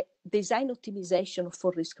a design optimization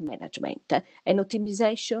for risk management, an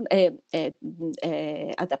optimization,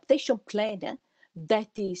 adaptation plan that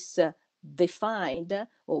is defined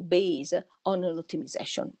or based on an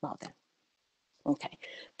optimization model. Okay,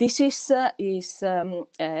 this is a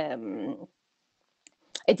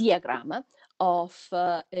diagram of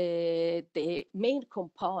the main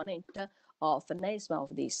component of NESMA,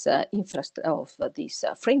 of this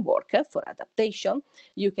framework for adaptation.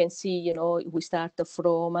 You can see, we start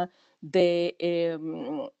from the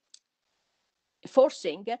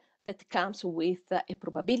forcing that comes with a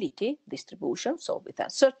probability distribution, so with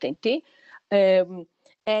uncertainty,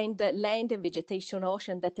 and land and vegetation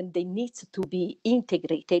ocean that they need to be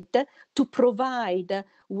integrated to provide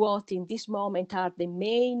what in this moment are the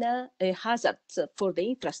main hazards for the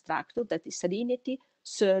infrastructure, that is salinity,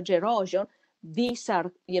 surge, erosion. These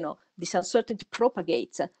are, this uncertainty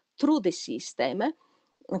propagates through the system.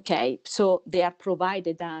 Okay, so they are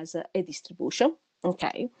provided as a distribution.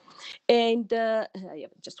 Okay, and I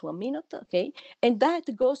have just 1 minute. Okay, and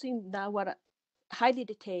that goes in our highly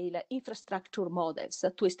detailed infrastructure models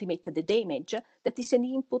to estimate the damage. That is an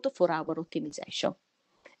input for our optimization.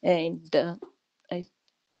 And I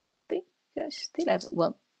think I still have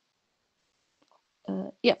one.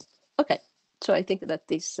 Yeah, okay. So I think that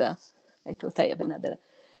this, I thought I have another,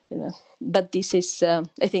 but this is,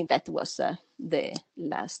 I think that was the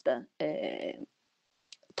last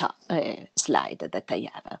slide that I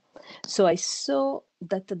have. So I saw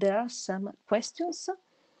that there are some questions.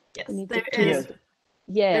 Yes, there is.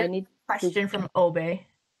 Yeah, I need a question from Obey.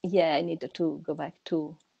 Yeah, I need to go back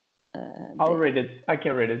to. I'll read it. I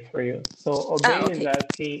can read it for you. So Obey is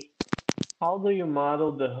asking, how do you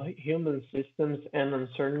model the human systems and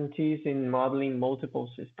uncertainties in modeling multiple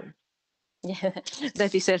systems? Yeah,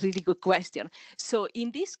 that is a really good question. So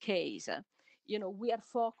in this case, we are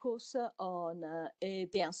focused on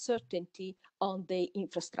the uncertainty on the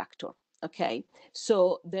infrastructure. Okay,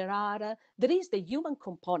 so there is the human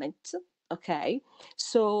component. Okay,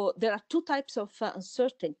 so there are two types of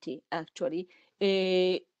uncertainty actually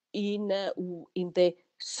in the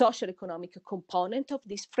social economic component of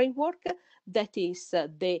this framework. That is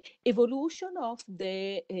the evolution of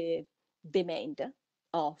the demand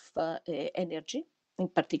of energy, in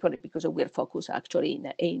particular because we are focused actually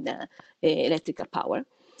in electrical power.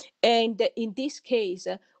 And in this case,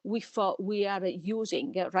 we are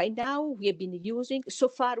using, right now, we've been using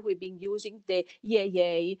the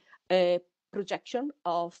EAA projection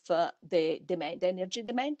of the demand, energy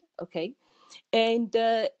demand, okay? And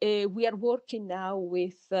we are working now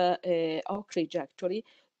with Oak Ridge actually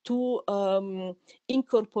to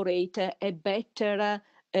incorporate a better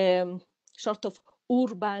sort of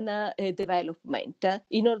urban development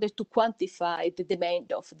in order to quantify the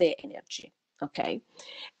demand of the energy. Okay,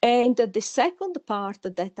 and the second part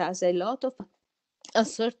that has a lot of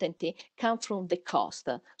uncertainty comes from the cost.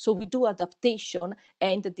 So we do adaptation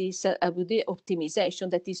and this we do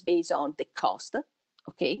optimization that is based on the cost.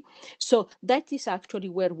 Okay, so that is actually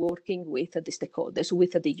we're working with the stakeholders,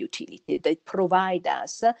 with the utility. They provide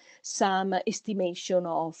us some estimation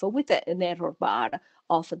of, with an error bar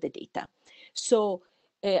of the data. So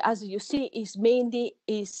as you see, is mainly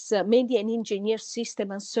an engineer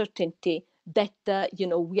system uncertainty that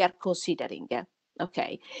we are considering.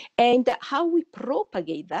 Okay, and how we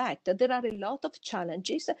propagate that, there are a lot of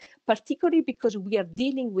challenges, particularly because we are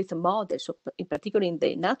dealing with models, in particular in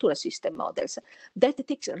the natural system models, that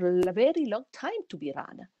takes a very long time to be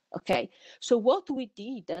run. Okay, so what we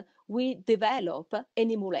did, we developed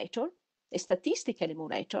an emulator, a statistical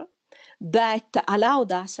emulator, that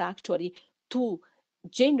allowed us actually to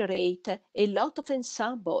generate a lot of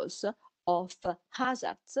ensembles of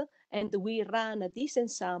hazards, and we ran this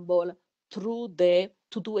ensemble through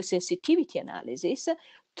to do a sensitivity analysis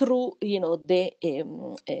through the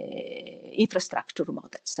infrastructure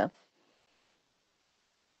models.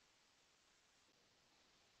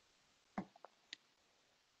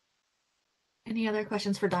 Any other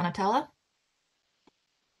questions for Donatella?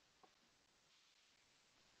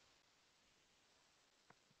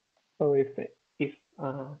 So just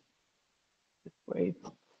wait.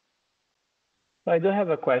 So I do have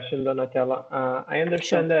a question, Donatella. I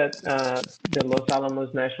understand that the Los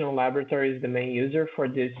Alamos National Laboratory is the main user for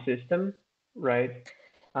this system, right?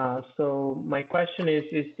 So my question is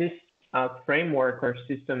this framework or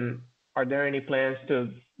system, are there any plans to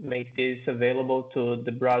make this available to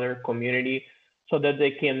the broader community so that they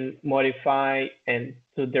can modify and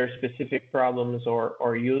to their specific problems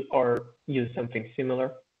or use something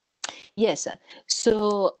similar? Yes,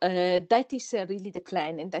 so that is really the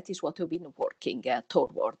plan, and that is what we've been working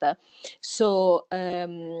toward. So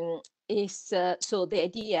so the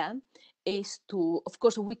idea is to, of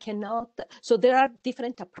course, we cannot. So there are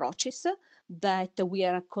different approaches that we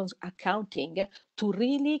are accounting to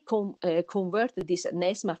really convert this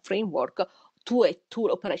NESMA framework to a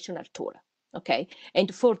tool, operational tool. Okay,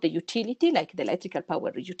 and for the utility, like the electrical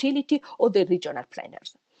power utility or the regional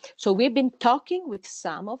planners. So we've been talking with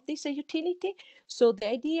some of these utility. So the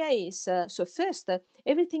idea is, so first,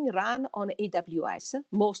 everything run on AWS.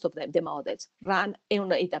 Most of them, the models, run on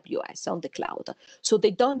AWS, on the cloud. So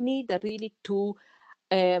they don't need really to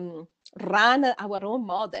run our own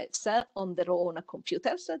models on their own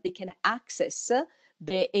computers. They can access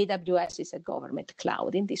the AWS is a government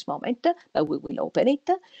cloud in this moment, but we will open it.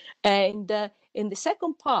 And in the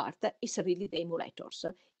second part is really the emulators.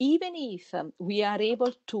 Even if we are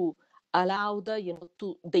able to allow the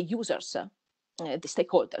users, the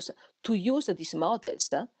stakeholders, to use these models,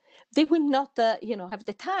 they will not, have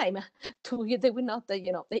the time to. They will not,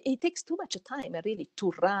 It takes too much time really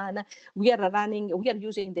to run. We are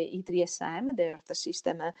using the E3SM, the Earth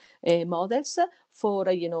System models, for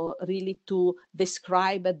really to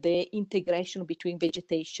describe the integration between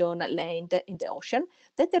vegetation, land, and the ocean.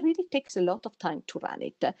 That really takes a lot of time to run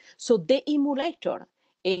it. So the emulator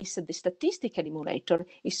is the statistical emulator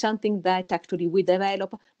is something that actually we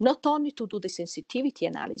develop not only to do the sensitivity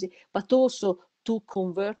analysis, but also to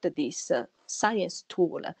convert this science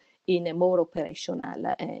tool in a more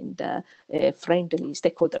operational and friendly,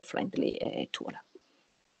 stakeholder-friendly tool.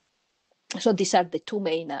 So these are the two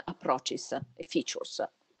main approaches, features.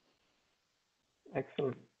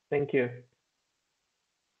 Excellent. Thank you.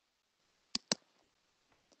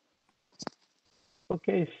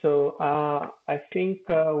 Okay, so I think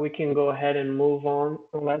we can go ahead and move on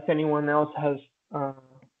unless anyone else has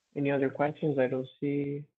any other questions. I don't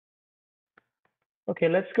see. Okay,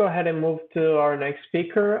 let's go ahead and move to our next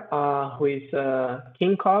speaker, who is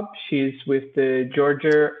Kim Cobb. She's with the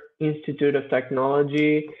Georgia Institute of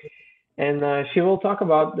Technology, and she will talk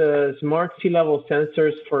about the smart sea level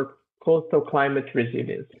sensors for coastal climate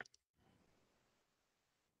resilience.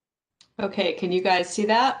 Okay, can you guys see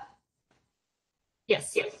that?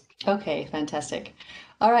 Yes. Okay, fantastic.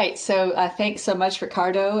 All right, so thanks so much,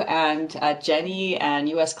 Ricardo and Jenny and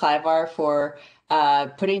US CLIVAR for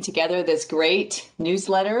putting together this great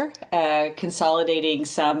newsletter, consolidating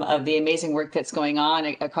some of the amazing work that's going on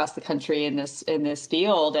across the country in this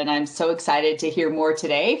field. And I'm so excited to hear more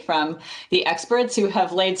today from the experts who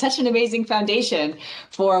have laid such an amazing foundation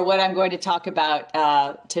for what I'm going to talk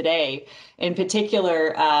about today. In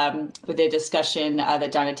particular, with the discussion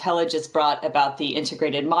that Donatella just brought about the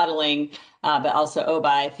integrated modeling, but also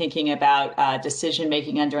Obey thinking about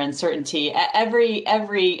decision-making under uncertainty. Every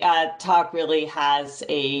talk really has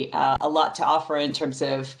a lot to offer in terms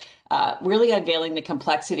of really unveiling the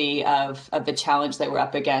complexity of the challenge that we're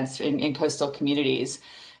up against in coastal communities.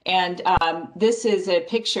 And this is a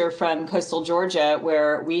picture from coastal Georgia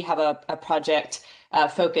where we have a project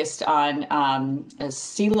focused on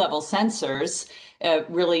sea level sensors,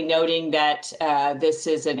 really noting that this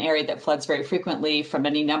is an area that floods very frequently from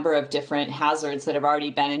any number of different hazards that have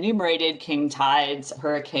already been enumerated: king tides,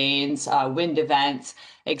 hurricanes, wind events,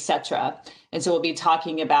 etc. And so we'll be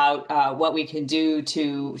talking about what we can do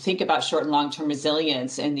to think about short and long-term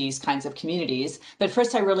resilience in these kinds of communities. But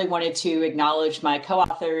first, I really wanted to acknowledge my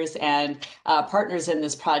co-authors and partners in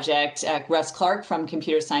this project. Russ Clark from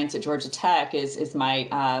Computer Science at Georgia Tech is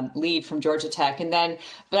my lead from Georgia Tech. And then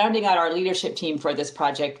rounding out our leadership team for this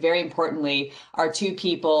project, very importantly, are two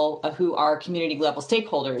people who are community level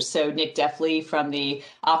stakeholders. So Nick Deffley from the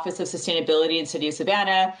Office of Sustainability in City of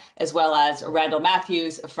Savannah, as well as Randall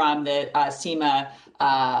Matthews from the SEMA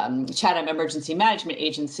Chatham Emergency Management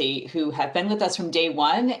Agency, who have been with us from day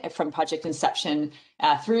one, from project inception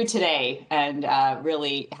through today, and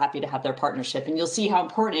really happy to have their partnership. And you'll see how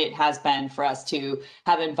important it has been for us to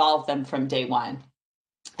have involved them from day one.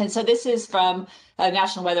 And so this is from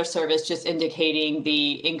National Weather Service, just indicating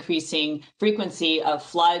the increasing frequency of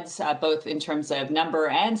floods, both in terms of number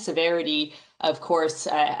and severity. Of course,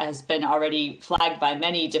 has been already flagged by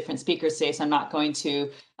many different speakers today, so I'm not going to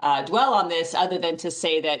dwell on this other than to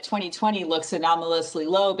say that 2020 looks anomalously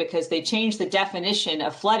low because they changed the definition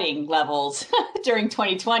of flooding levels during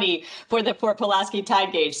 2020 for the Fort Pulaski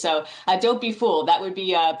tide gauge. So don't be fooled. That would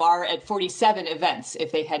be a bar at 47 events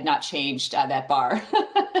if they had not changed that bar.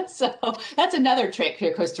 So that's another trick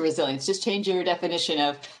here, coastal resilience. Just change your definition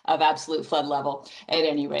of absolute flood level. At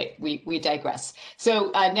any rate, we digress.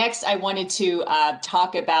 So next, I wanted to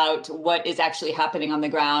talk about what is actually happening on the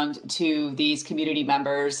ground to these community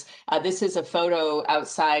members. This is a photo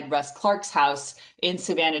outside Russ Clark's house in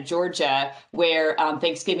Savannah, Georgia, where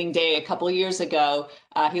Thanksgiving Day a couple of years ago,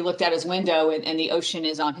 he looked out his window and the ocean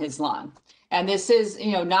is on his lawn. And this is,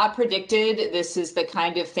 not predicted. This is the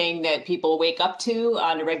kind of thing that people wake up to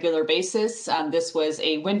on a regular basis. This was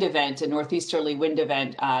a wind event, a northeasterly wind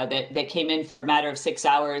event that came in for a matter of 6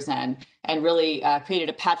 hours and really created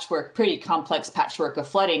a pretty complex patchwork of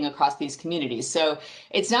flooding across these communities. So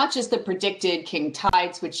it's not just the predicted king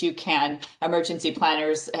tides, which emergency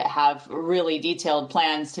planners have really detailed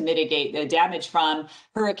plans to mitigate the damage from,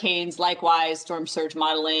 hurricanes, likewise, storm surge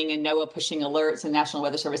modeling and NOAA pushing alerts and National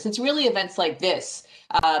Weather Service. It's really events like this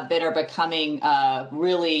that are becoming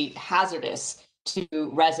really hazardous to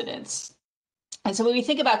residents. And so when we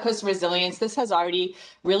think about coastal resilience, this has already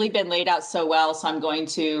really been laid out so well. So I'm going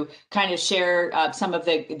to kind of share some of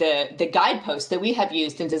the guideposts that we have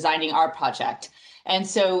used in designing our project. And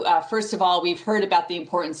so first of all, we've heard about the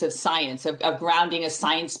importance of science, of grounding a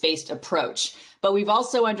science-based approach. But we've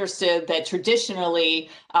also understood that traditionally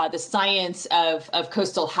the science of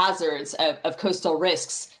coastal hazards, of coastal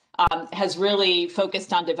risks, has really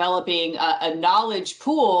focused on developing a knowledge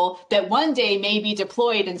pool that one day may be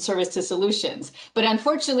deployed in service to solutions. But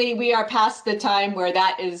unfortunately, we are past the time where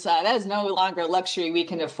that is no longer a luxury we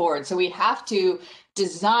can afford. So we have to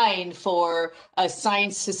design for a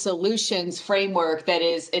science to solutions framework that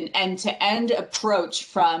is an end-to-end approach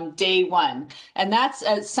from day one. And that's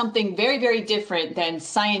something very, very different than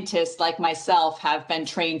scientists like myself have been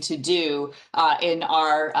trained to do in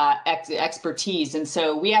our expertise. And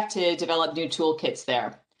so we have to develop new toolkits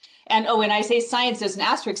there. And and I say science, there's an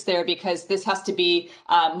asterisk there because this has to be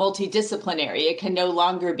multidisciplinary. It can no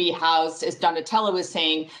longer be housed, as Donatella was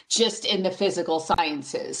saying, just in the physical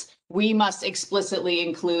sciences. We must explicitly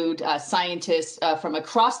include scientists from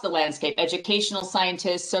across the landscape, educational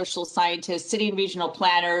scientists, social scientists, city and regional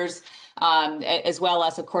planners, as well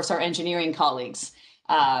as, of course, our engineering colleagues.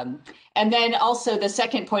 And then also the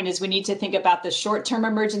second point is we need to think about the short-term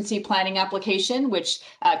emergency planning application, which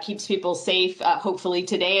keeps people safe, hopefully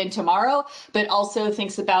today and tomorrow, but also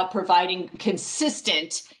thinks about providing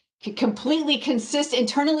completely consistent,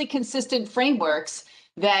 internally consistent frameworks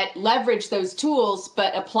that leverage those tools,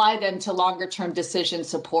 but apply them to longer term decision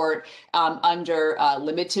support under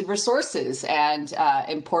limited resources and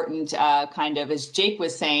important kind of, as Jake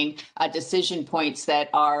was saying, decision points that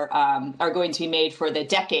are going to be made for the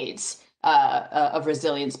decades of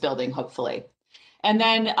resilience building, hopefully. And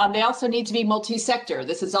then they also need to be multi-sector.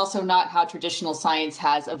 This is also not how traditional science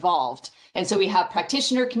has evolved. And so we have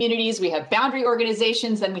practitioner communities, we have boundary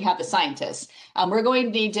organizations, and we have the scientists. We're going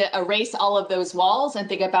to need to erase all of those walls and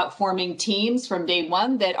think about forming teams from day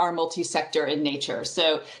one that are multi-sector in nature.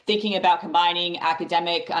 So thinking about combining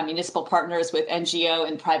academic, municipal partners with NGO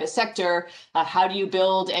and private sector, how do you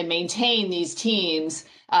build and maintain these teams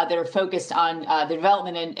that are focused on the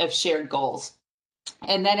development of shared goals?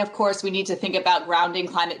 And then, of course, we need to think about grounding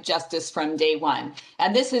climate justice from day one.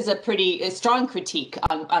 And this is a pretty strong critique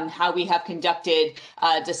on how we have conducted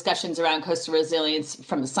discussions around coastal resilience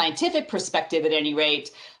from a scientific perspective, at any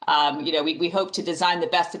rate. We hope to design the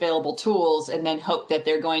best available tools and then hope that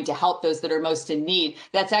they're going to help those that are most in need.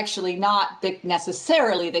 That's actually not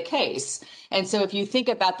necessarily the case. And so if you think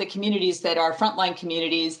about the communities that are frontline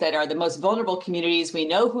communities, that are the most vulnerable communities, we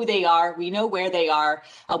know who they are, we know where they are.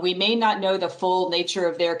 We may not know the full nature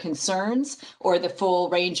of their concerns or the full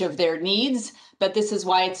range of their needs, but this is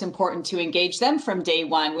why it's important to engage them from day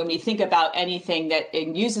one when we think about anything that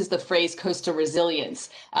uses the phrase coastal resilience.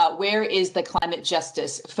 Where is the climate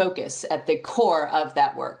justice focus at the core of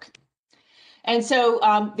that work? And so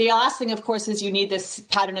the last thing, of course, is you need this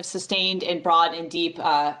pattern of sustained and broad and deep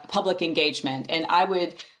public engagement. And I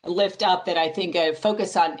would lift up that I think a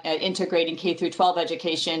focus on integrating K through 12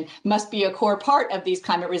 education must be a core part of these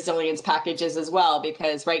climate resilience packages as well,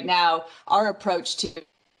 because right now our approach to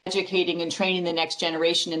educating and training the next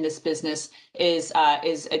generation in this business is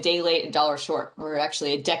a day late, a dollar short, or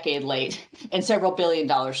actually a decade late and several $1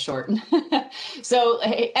 billion short. So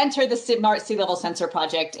enter the Smart Sea Level Sensor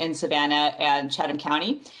Project in Savannah and Chatham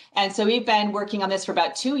County. And so we've been working on this for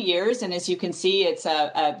about 2 years. And as you can see, it's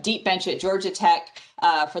a deep bench at Georgia Tech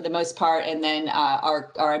for the most part, and then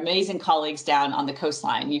our amazing colleagues down on the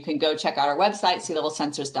coastline. You can go check out our website,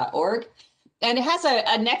 sealevelsensors.org. And it has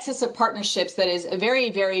a nexus of partnerships that is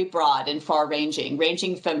very, very broad and far-ranging,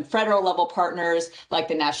 ranging from federal level partners like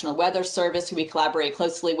the National Weather Service, who we collaborate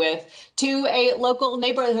closely with, to a local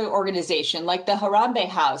neighborhood organization like the Harambe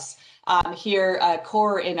House here,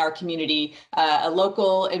 core in our community, a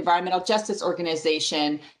local environmental justice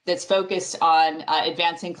organization that's focused on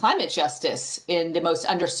advancing climate justice in the most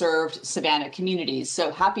underserved Savannah communities.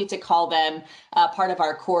 So happy to call them part of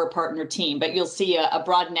our core partner team, but you'll see a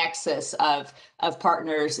broad nexus of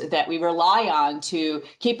partners that we rely on to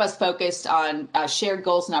keep us focused on shared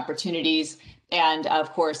goals and opportunities, and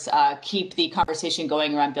of course, keep the conversation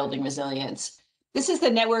going around building resilience. This is the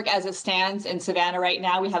network as it stands in Savannah right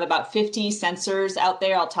now. We have about 50 sensors out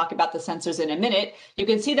there. I'll talk about the sensors in a minute. You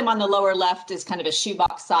can see them on the lower left as kind of a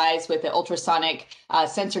shoebox size with the ultrasonic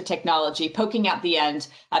sensor technology poking out the end,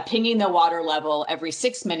 pinging the water level every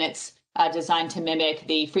 6 minutes, designed to mimic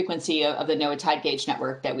the frequency of the NOAA tide gauge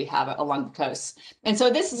network that we have along the coast. And so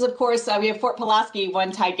this is, of course, we have Fort Pulaski,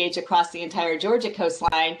 one tide gauge across the entire Georgia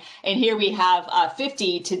coastline. And here we have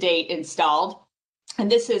 50 to date installed.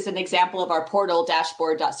 And this is an example of our portal,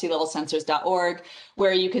 dashboard.sealevelsensors.org,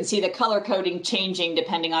 where you can see the color coding changing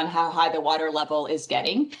depending on how high the water level is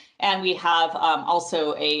getting. And we have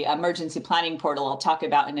also a emergency planning portal I'll talk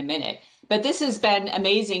about in a minute. But this has been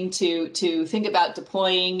amazing to think about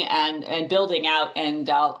deploying and building out. And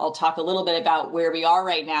I'll talk a little bit about where we are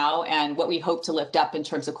right now and what we hope to lift up in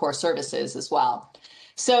terms of core services as well.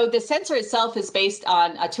 So the sensor itself is based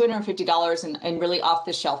on $250 in really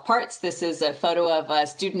off-the-shelf parts. This is a photo of a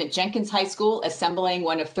student at Jenkins High School assembling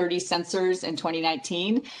one of 30 sensors in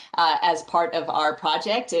 2019 as part of our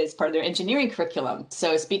project, as part of their engineering curriculum.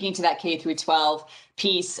 So speaking to that K through 12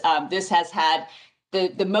 piece, this has had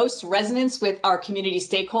the most resonance with our community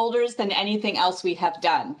stakeholders than anything else we have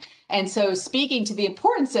done. And so speaking to the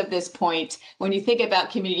importance of this point, when you think about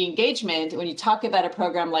community engagement, when you talk about a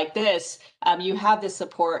program like this, you have the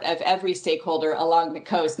support of every stakeholder along the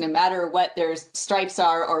coast, no matter what their stripes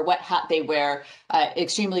are or what hat they wear,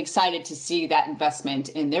 extremely excited to see that investment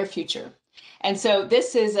in their future. And so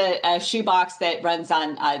this is a shoebox that runs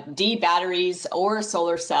on D batteries or a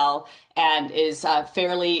solar cell and is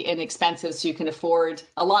fairly inexpensive, so you can afford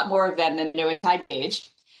a lot more of them than NOAA Tide Gauge.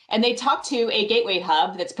 And they talk to a gateway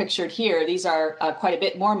hub that's pictured here. These are quite a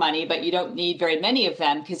bit more money, but you don't need very many of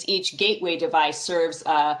them because each gateway device serves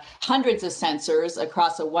hundreds of sensors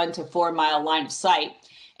across a 1 to 4 mile line of sight.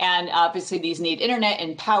 And obviously these need internet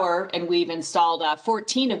and power, and we've installed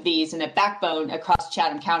 14 of these in a backbone across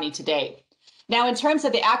Chatham County today. Now, in terms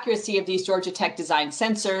of the accuracy of these Georgia Tech design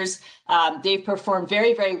sensors, they've performed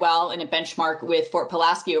very, very well in a benchmark with Fort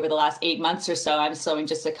Pulaski over the last 8 months or so. I'm showing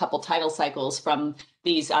just a couple tidal cycles from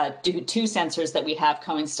these two sensors that we have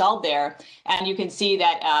co-installed there. And you can see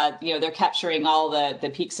that, they're capturing all the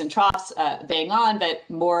peaks and troughs bang on, but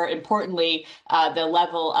more importantly, the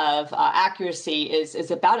level of accuracy is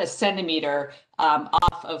about a centimeter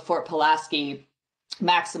off of Fort Pulaski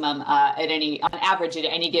maximum on average at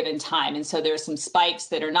any given time. And so there's some spikes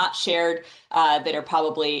that are not shared that are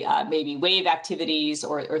probably maybe wave activities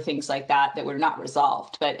or things like that were not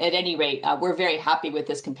resolved. But at any rate, we're very happy with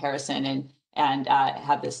this comparison and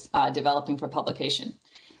have this developing for publication.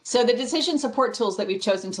 So the decision support tools that we've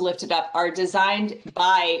chosen to lift it up are designed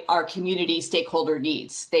by our community stakeholder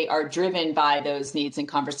needs. They are driven by those needs and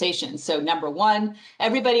conversations. So number one,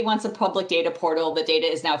 everybody wants a public data portal. The data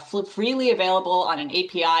is now freely available on an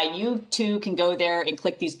API. You too can go there and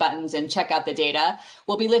click these buttons and check out the data.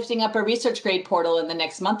 We'll be lifting up a research grade portal in the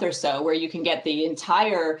next month or so where you can get the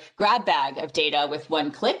entire grab bag of data with one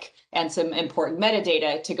click and some important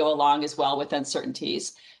metadata to go along as well with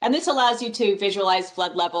uncertainties. And this allows you to visualize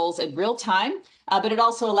flood levels in real time, but it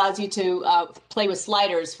also allows you to play with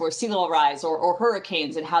sliders for sea level rise or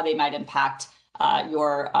hurricanes and how they might impact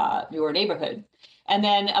your neighborhood. And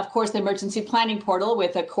then, of course, the emergency planning portal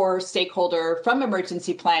with a core stakeholder from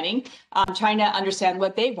emergency planning, trying to understand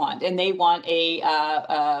what they want. And they want a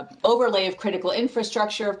overlay of critical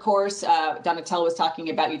infrastructure, of course. Donatella was talking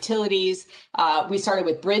about utilities. We started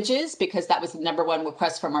with bridges because that was the number one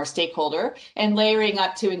request from our stakeholder, and layering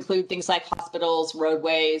up to include things like hospitals,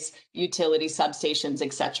 roadways, utility substations,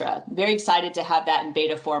 etc. Very excited to have that in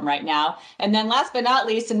beta form right now. And then last but not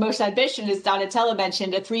least, and most ambitious, as Donatella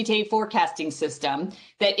mentioned, a 3-day forecasting system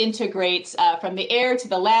that integrates from the air to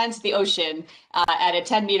the land to the ocean at a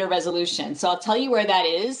 10-meter resolution. So I'll tell you where that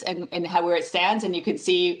is and where it stands, and you can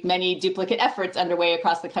see many duplicate efforts underway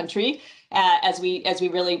across the country as we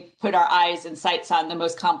really put our eyes and sights on the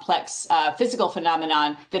most complex physical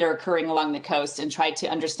phenomenon that are occurring along the coast and try to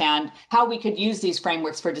understand how we could use these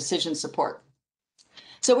frameworks for decision support.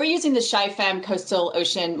 So we're using the SHIFEM Coastal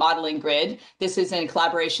Ocean Modeling Grid. This is in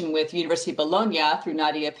collaboration with University of Bologna through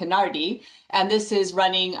Nadia Pinardi. And this is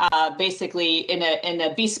running basically in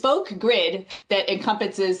a bespoke grid that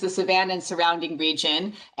encompasses the Savannah and surrounding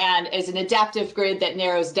region, and is an adaptive grid that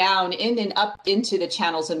narrows down in and up into the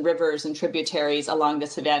channels and rivers and tributaries along the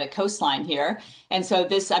Savannah coastline here. And so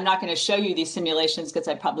this, I'm not going to show you these simulations because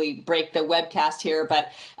I'd probably break the webcast here,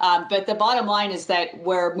 but the bottom line is that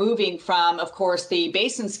we're moving from, of course, the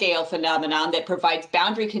basin scale phenomenon that provides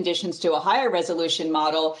boundary conditions to a higher resolution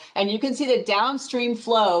model. And you can see the downstream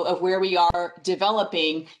flow of where we are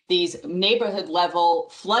developing these neighborhood level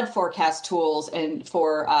flood forecast tools and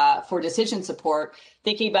for decision support,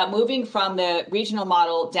 thinking about moving from the regional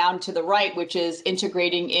model down to the right, which is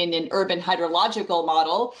integrating in an urban hydrological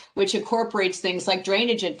model, which incorporates things like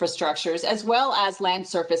drainage infrastructures as well as land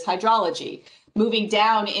surface hydrology. Moving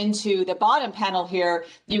down into the bottom panel here,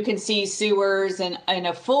 you can see sewers and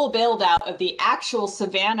a full build out of the actual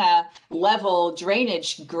Savannah level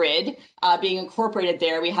drainage grid being incorporated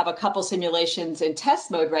there. We have a couple simulations in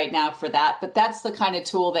test mode right now for that, but that's the kind of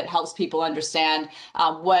tool that helps people understand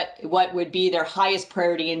what would be their highest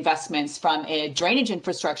priority investments from a drainage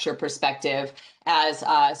infrastructure perspective, as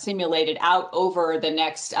simulated out over the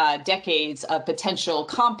next decades of potential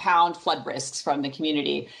compound flood risks from the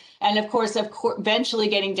community. And of course, eventually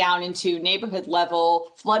getting down into neighborhood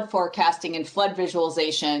level flood forecasting and flood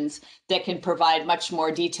visualizations that can provide much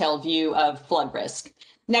more detailed view of flood risk.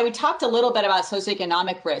 Now, we talked a little bit about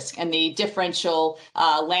socioeconomic risk and the differential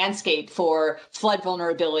landscape for flood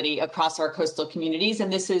vulnerability across our coastal communities.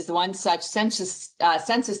 And this is one such census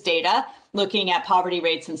data looking at poverty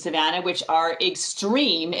rates in Savannah, which are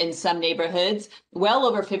extreme in some neighborhoods, well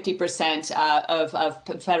over 50%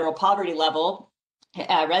 of federal poverty level.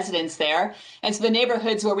 Residents there. And so the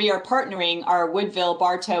neighborhoods where we are partnering are Woodville,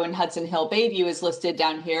 Bartow, and Hudson Hill Bayview is listed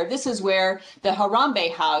down here. This is where the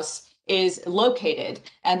Harambe House is located,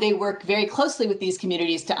 and they work very closely with these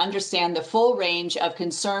communities to understand the full range of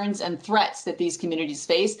concerns and threats that these communities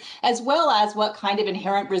face, as well as what kind of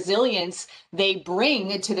inherent resilience they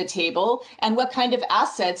bring to the table and what kind of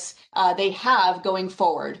assets they have going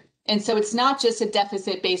forward. And so it's not just a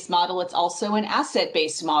deficit-based model, it's also an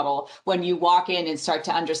asset-based model when you walk in and start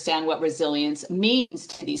to understand what resilience means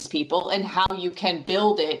to these people and how you can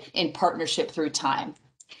build it in partnership through time.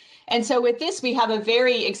 And so with this, we have a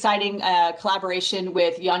very exciting collaboration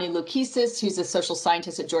with Yanni Loukisis, who's a social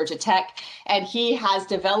scientist at Georgia Tech. And he has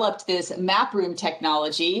developed this map room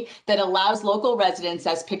technology that allows local residents,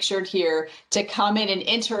 as pictured here, to come in and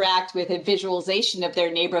interact with a visualization of their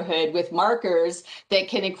neighborhood with markers that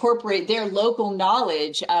can incorporate their local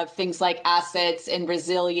knowledge of things like assets and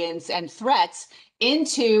resilience and threats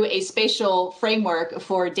into a spatial framework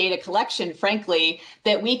for data collection, frankly,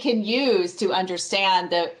 that we can use to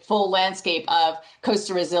understand the full landscape of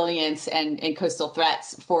coastal resilience and coastal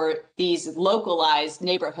threats for these localized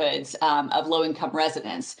neighborhoods of low-income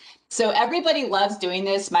residents. So everybody loves doing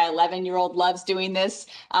this. My 11-year-old loves doing this.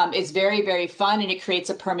 It's very, very fun, and it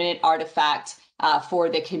creates a permanent artifact for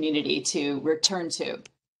the community to return to.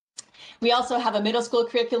 We also have a middle school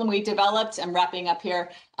curriculum we developed. I'm wrapping up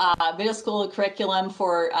here. Middle school curriculum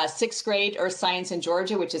for 6th grade Earth Science in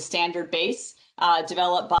Georgia, which is standard base,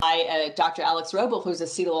 developed by Dr. Alex Robel, who's a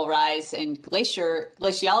sea level rise and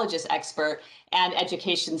glaciologist expert and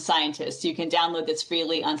education scientist. You can download this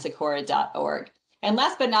freely on Socorro.org. And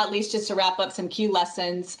last but not least, just to wrap up some key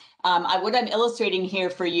lessons, what I'm illustrating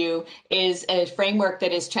here for you is a framework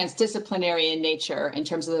that is transdisciplinary in nature in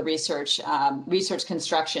terms of the research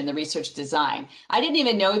construction, the research design. I didn't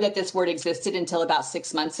even know that this word existed until about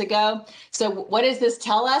 6 months ago. So what does this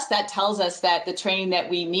tell us? That tells us that the training that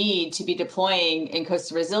we need to be deploying in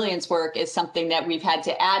coastal resilience work is something that we've had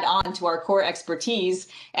to add on to our core expertise.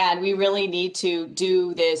 And we really need to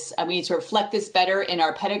do this. We need to reflect this better in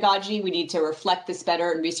our pedagogy. We need to reflect this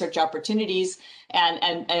better in research opportunities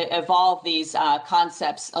and evolve these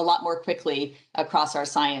concepts a lot more quickly across our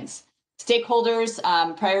science. Stakeholders'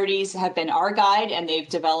 priorities have been our guide, and they've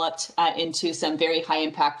developed into some very high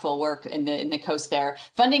impactful work in the coast there.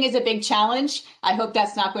 Funding is a big challenge. I hope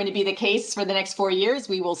that's not going to be the case for the next 4 years.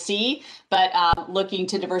 We will see, but looking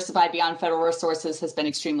to diversify beyond federal resources has been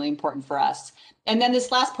extremely important for us. And then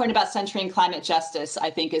this last point about centering climate justice, I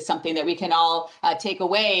think, is something that we can all take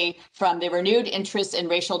away from the renewed interest in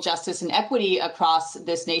racial justice and equity across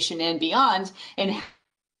this nation and beyond, and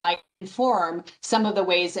inform some of the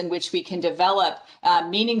ways in which we can develop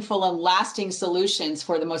meaningful and lasting solutions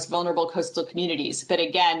for the most vulnerable coastal communities. But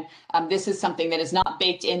again, this is something that is not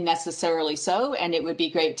baked in necessarily so, and it would be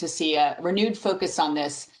great to see a renewed focus on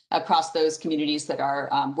this across those communities that are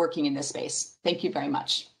working in this space. Thank you very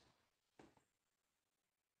much.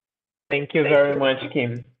 Thank you very much,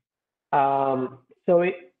 Kim. I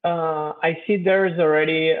see there's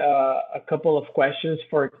already a couple of questions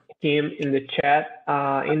for Kim in the chat.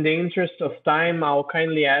 In the interest of time, I'll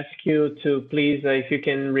kindly ask you to please, if you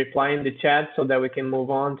can reply in the chat so that we can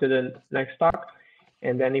move on to the next talk.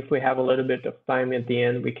 And then if we have a little bit of time at the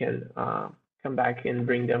end, we can come back and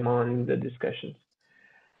bring them on in the discussions.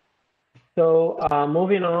 So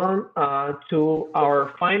moving on to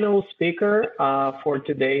our final speaker for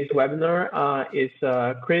today's webinar is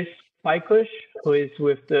Chris Piecuch, who is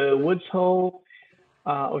with the Woods Hole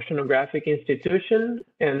Oceanographic Institution,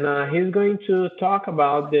 and he's going to talk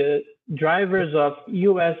about the drivers of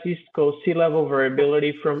U.S. East Coast sea level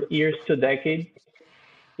variability from years to decades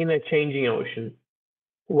in a changing ocean.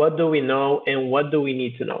 What do we know and what do we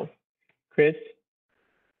need to know? Chris,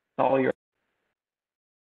 all yours.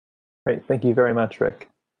 Great, thank you very much, Rick.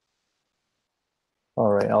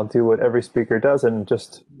 All right, I'll do what every speaker does and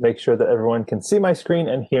just make sure that everyone can see my screen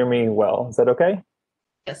and hear me well. Is that okay?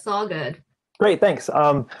 It's all good. Great, thanks.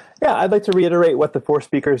 Yeah, I'd like to reiterate what the 4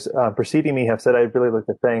 speakers preceding me have said. I'd really like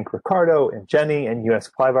to thank Ricardo and Jenny and US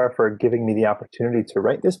Clivar for giving me the opportunity to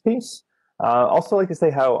write this piece. Also like to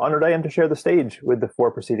say how honored I am to share the stage with the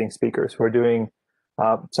 4 preceding speakers who are doing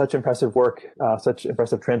such impressive work, such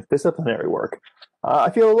impressive transdisciplinary work.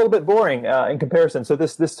 I feel a little bit boring in comparison. So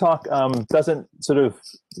this talk doesn't sort of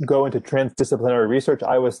go into transdisciplinary research.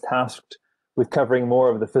 I was tasked with covering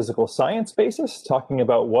more of the physical science basis, talking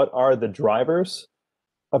about what are the drivers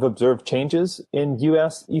of observed changes in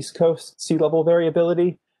US East Coast sea level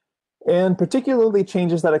variability, and particularly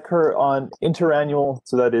changes that occur on interannual,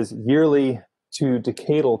 so that is yearly to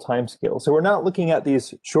decadal timescales. So we're not looking at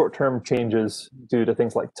these short-term changes due to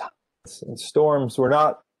things like tides and storms. We're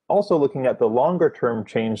not also looking at the longer-term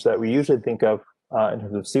change that we usually think of in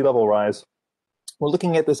terms of sea level rise. We're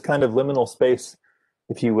looking at this kind of liminal space,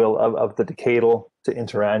 if you will, of the decadal to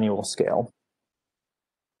interannual scale.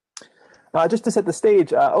 Just to set the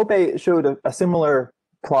stage, Obey showed a similar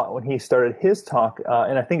plot when he started his talk,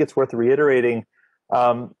 and I think it's worth reiterating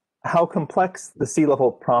how complex the sea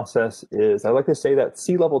level process is. I like to say that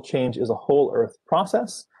sea level change is a whole Earth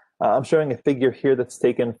process. I'm showing a figure here that's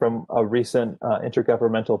taken from a recent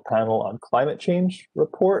Intergovernmental Panel on Climate Change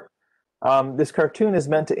report. This cartoon is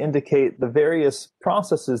meant to indicate the various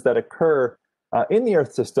processes that occur in the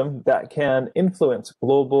Earth system that can influence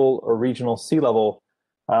global or regional sea level,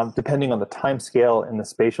 depending on the time scale and the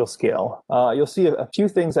spatial scale. You'll see a few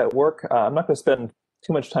things at work. I'm not going to spend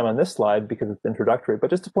too much time on this slide because it's introductory, but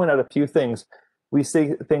just to point out a few things, we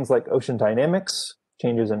see things like ocean dynamics,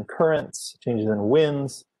 changes in currents, changes in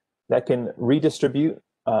winds that can redistribute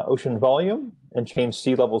ocean volume and change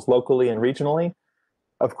sea levels locally and regionally.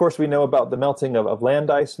 Of course, we know about the melting of land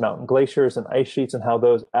ice, mountain glaciers, and ice sheets, and how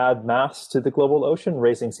those add mass to the global ocean,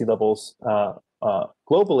 raising sea levels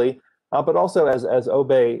globally. But also, as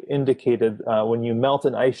Obey indicated, when you melt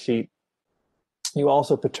an ice sheet, you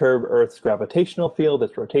also perturb Earth's gravitational field,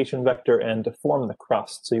 its rotation vector, and deform the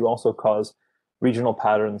crust. So you also cause regional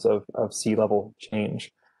patterns of sea level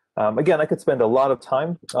change. Again, I could spend a lot of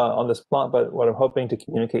time on this plot, but what I'm hoping to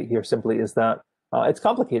communicate here simply is that it's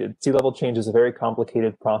complicated. Sea level change is a very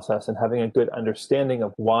complicated process, and having a good understanding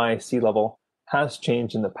of why sea level has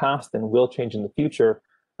changed in the past and will change in the future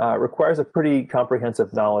requires a pretty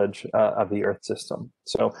comprehensive knowledge of the Earth system.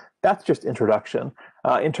 So that's just introduction.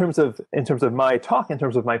 In terms of my talk, in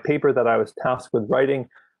terms of my paper that I was tasked with writing,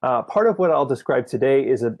 part of what I'll describe today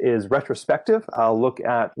is retrospective. I'll look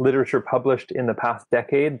at literature published in the past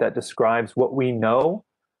decade that describes what we know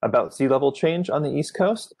about sea level change on the East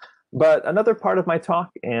Coast. But another part of my talk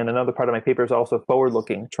and another part of my paper is also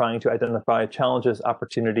forward-looking, trying to identify challenges,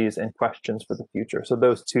 opportunities, and questions for the future. So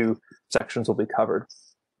those 2 sections will be covered.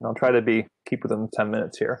 And I'll try to keep within 10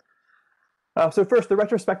 minutes here. So first, the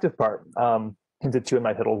retrospective part, hinted to in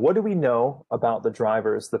my title. What do we know about the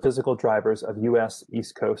drivers, the physical drivers of US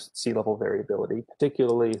East Coast sea level variability,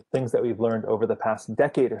 particularly things that we've learned over the past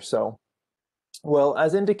decade or so? Well,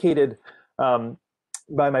 as indicated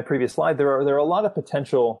by my previous slide, there are a lot of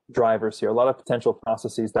potential drivers here, a lot of potential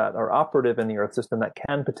processes that are operative in the Earth system that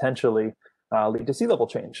can potentially lead to sea level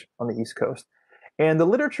change on the East Coast. And the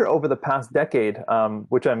literature over the past decade,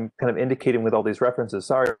 which I'm kind of indicating with all these references,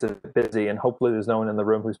 sorry, it's a bit busy, and hopefully there's no one in the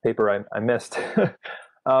room whose paper I missed.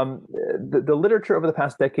 The literature over the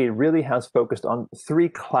past decade really has focused on 3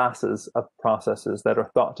 classes of processes that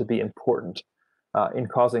are thought to be important in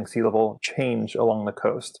causing sea level change along the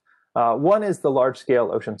coast. One is the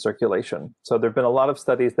large-scale ocean circulation. So there have been a lot of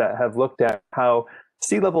studies that have looked at how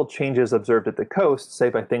sea level changes observed at the coast, say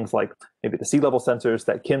by things like maybe the sea level sensors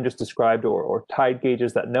that Kim just described, or tide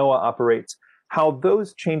gauges that NOAA operates, how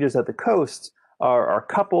those changes at the coast are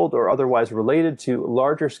coupled or otherwise related to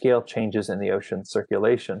larger scale changes in the ocean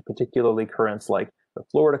circulation, particularly currents like the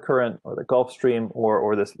Florida current or the Gulf Stream,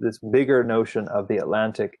 or this bigger notion of the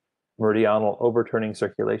Atlantic meridional overturning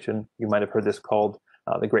circulation. You might have heard this called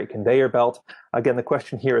the Great Conveyor Belt. Again, the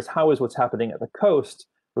question here is, how is what's happening at the coast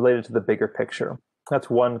related to the bigger picture? That's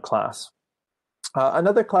one class.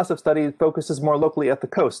 Another class of study focuses more locally at the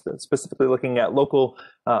coast, specifically looking at local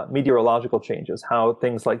meteorological changes, how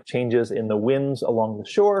things like changes in the winds along the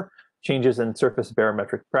shore, changes in surface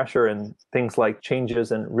barometric pressure, and things like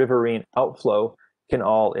changes in riverine outflow can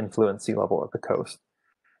all influence sea level at the coast.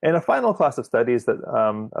 And a final class of studies that,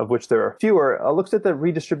 of which there are fewer, looks at the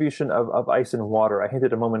redistribution of ice and water. I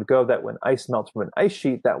hinted a moment ago that when ice melts from an ice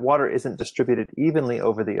sheet, that water isn't distributed evenly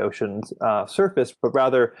over the ocean's surface, but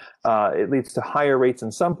rather it leads to higher rates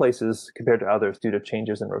in some places compared to others due to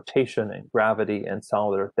changes in rotation and gravity and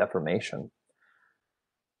solid earth deformation.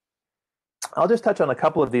 I'll just touch on a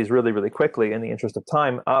couple of these really, really quickly in the interest of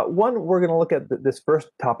time. One, we're going to look at this first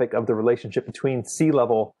topic of the relationship between sea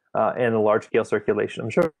level and the large-scale circulation. I'm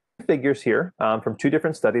showing figures here from two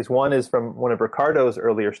different studies. One is from one of Ricardo's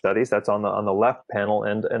earlier studies, that's on the left panel,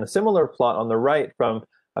 and a similar plot on the right from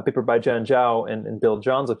a paper by Jian Zhao and Bill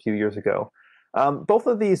Johns a few years ago. Both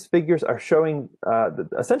of these figures are showing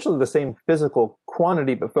essentially the same physical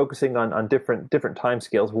quantity, but focusing on different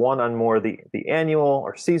timescales. One on more the annual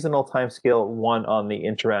or seasonal timescale, one on the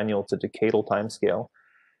interannual to decadal timescale.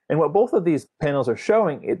 And what both of these panels are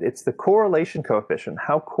showing, it's the correlation coefficient,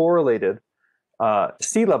 how correlated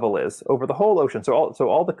sea level is over the whole ocean. So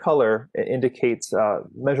all the color indicates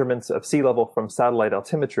measurements of sea level from satellite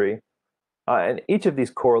altimetry. And each of these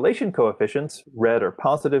correlation coefficients, red are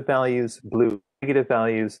positive values, blue negative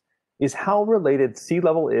values, is how related sea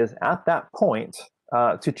level is at that point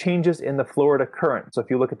to changes in the Florida current. So if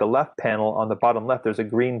you look at the left panel on the bottom left, there's a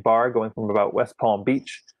green bar going from about West Palm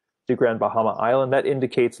Beach to Grand Bahama Island. That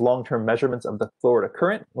indicates long-term measurements of the Florida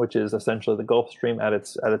current, which is essentially the Gulf Stream at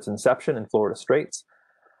its inception in Florida Straits.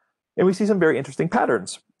 And we see some very interesting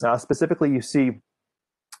patterns. Specifically, you see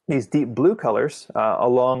these deep blue colors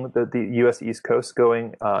along the U.S. East Coast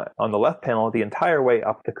going on the left panel the entire way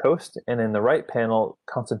up the coast, and in the right panel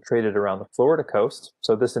concentrated around the Florida coast.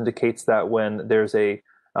 So this indicates that when there's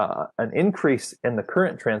an increase in the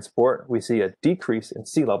current transport, we see a decrease in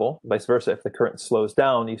sea level. Vice versa, if the current slows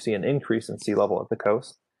down, you see an increase in sea level at the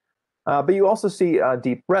coast. But you also see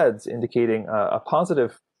deep reds indicating a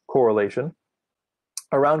positive correlation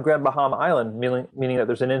around Grand Bahama Island, meaning that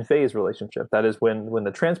there's an in-phase relationship. That is, when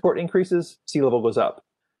the transport increases, sea level goes up.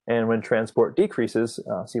 And when transport decreases,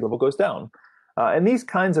 sea level goes down. And these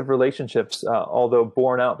kinds of relationships, although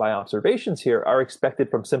borne out by observations here, are expected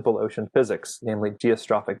from simple ocean physics, namely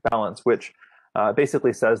geostrophic balance, which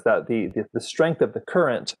basically says that the strength of the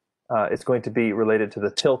current is going to be related to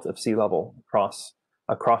the tilt of sea level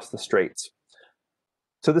across the straits.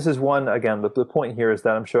 So this is one, again, the point here is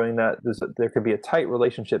that I'm showing that there could be a tight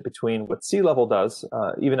relationship between what sea level does,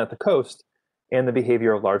 even at the coast, and the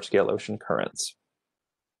behavior of large-scale ocean currents.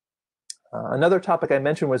 Another topic I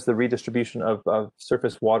mentioned was the redistribution of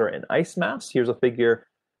surface water and ice mass. Here's a figure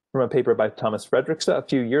from a paper by Thomas Fredrikse a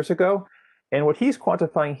few years ago. And what he's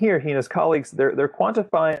quantifying here, he and his colleagues, they're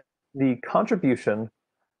quantifying the contribution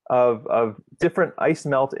of different ice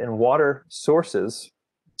melt and water sources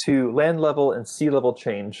to land level and sea level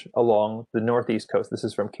change along the northeast coast. This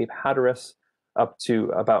is from Cape Hatteras up to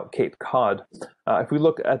about Cape Cod. If we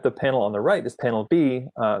look at the panel on the right, this panel B,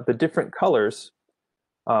 the different colors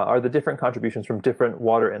are the different contributions from different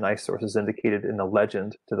water and ice sources indicated in the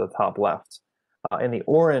legend to the top left. And the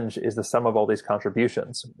orange is the sum of all these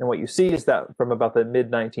contributions. And what you see is that from about the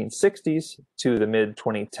mid-1960s to the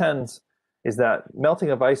mid-2010s is that melting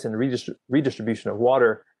of ice and redistribution of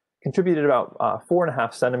water contributed about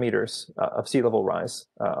 4.5 centimeters of sea level rise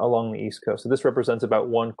along the East Coast. So this represents about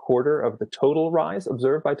 1/4 of the total rise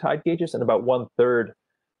observed by tide gauges and about 1/3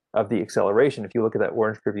 of the acceleration. If you look at that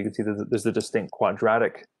orange curve, you can see there's a distinct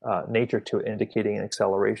quadratic nature to it, indicating an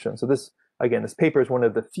acceleration. So this, again, this paper is one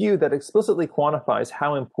of the few that explicitly quantifies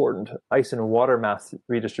how important ice and water mass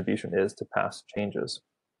redistribution is to past changes.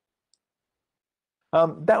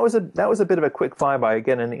 That was a bit of a quick flyby.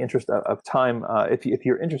 Again, in the interest of time, if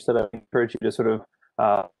you're interested, I encourage you to sort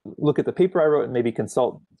of look at the paper I wrote and maybe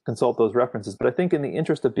consult those references. But I think in the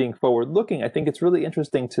interest of being forward-looking, I think it's really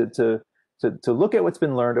interesting to look at what's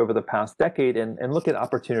been learned over the past decade and look at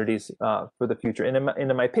opportunities for the future. And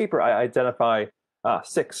in my paper, I identify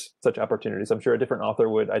 6 such opportunities. I'm sure a different author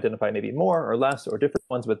would identify maybe more or less or different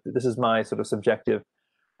ones, but this is my sort of subjective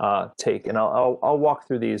take. And I'll walk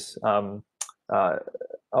through these.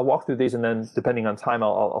 I'll walk through these, and then depending on time,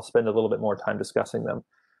 I'll spend a little bit more time discussing them.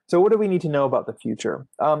 So what do we need to know about the future?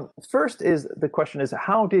 First is the question is,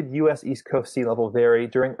 how did U.S. East Coast sea level vary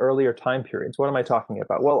during earlier time periods? What am I talking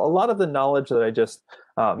about? Well, a lot of the knowledge that I just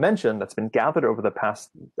mentioned that's been gathered over the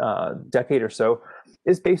past decade or so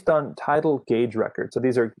is based on tidal gauge records. So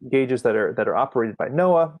these are gauges that are operated by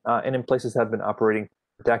NOAA and in places have been operating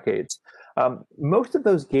for decades. Most of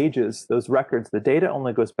those gauges, those records, the data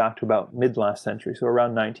only goes back to about mid-last century, so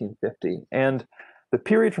around 1950. And the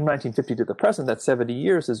period from 1950 to the present, that 70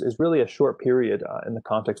 years, is really a short period in the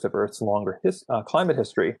context of Earth's longer climate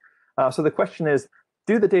history. So the question is,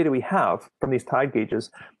 do the data we have from these tide gauges,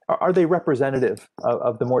 are they representative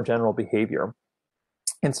of the more general behavior?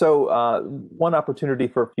 And so one opportunity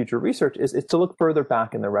for future research is to look further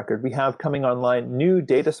back in the record. We have coming online new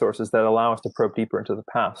data sources that allow us to probe deeper into the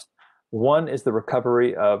past. One is the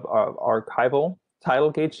recovery of archival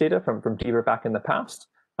tidal gauge data from deeper back in the past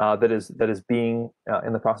that is being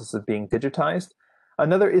in the process of being digitized.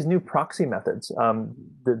 Another is new proxy methods,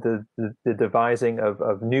 the devising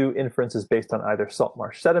of new inferences based on either salt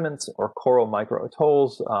marsh sediments or coral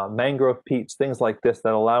microatolls, mangrove peats, things like this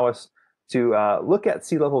that allow us to look at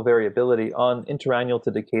sea level variability on interannual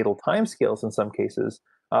to decadal timescales in some cases,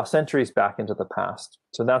 centuries back into the past.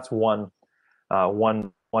 So that's one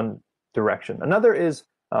direction. Another is,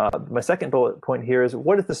 my second bullet point here is,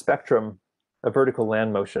 what is the spectrum of vertical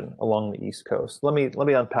land motion along the East Coast? Let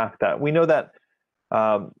me unpack that. We know that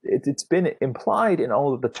it's been implied in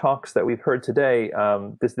all of the talks that we've heard today.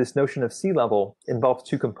 This notion of sea level involves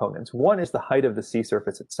two components. One is the height of the sea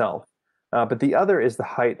surface itself, but the other is the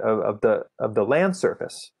height of the land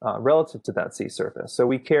surface relative to that sea surface. So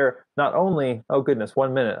we care not only, oh goodness,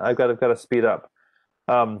 1 minute, I've got to speed up.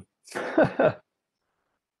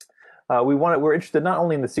 We're interested not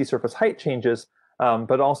only in the sea surface height changes,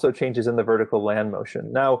 but also changes in the vertical land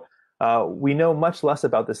motion. Now, we know much less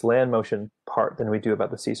about this land motion part than we do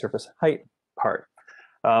about the sea surface height part.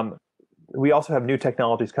 We also have new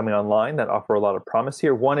technologies coming online that offer a lot of promise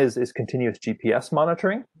here. One is continuous GPS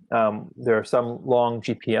monitoring. There are some long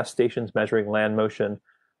GPS stations measuring land motion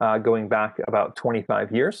going back about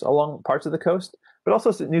 25 years along parts of the coast, but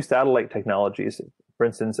also new satellite technologies. For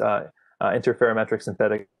instance, interferometric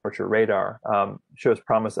synthetic aperture radar shows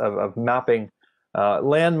promise of mapping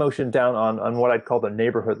land motion down on what I'd call the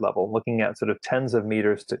neighborhood level, looking at sort of tens of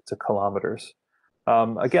meters to kilometers.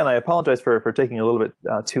 Again, I apologize for taking a little bit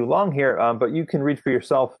too long here, but you can read for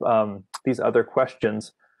yourself these other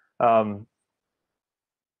questions.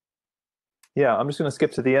 Yeah, I'm just going to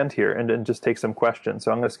skip to the end here and just take some questions.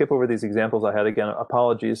 So I'm going to skip over these examples I had. Again,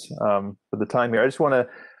 apologies for the time here. I just want to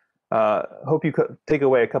hope you could take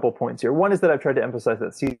away a couple points here. One is that I've tried to emphasize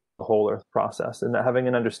that sea the whole Earth process, and that having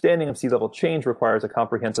an understanding of sea level change requires a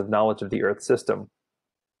comprehensive knowledge of the Earth system.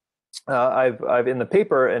 I've in the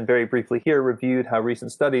paper and very briefly here reviewed how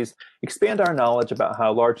recent studies expand our knowledge about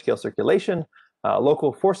how large-scale circulation,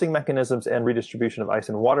 local forcing mechanisms, and redistribution of ice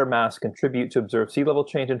and water mass contribute to observed sea level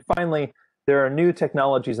change. And finally, there are new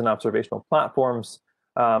technologies and observational platforms,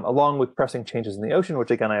 along with pressing changes in the ocean,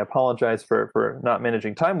 which again, I apologize for not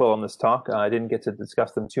managing time well on this talk. I didn't get to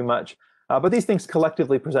discuss them too much. But these things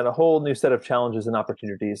collectively present a whole new set of challenges and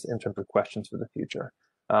opportunities in terms of questions for the future.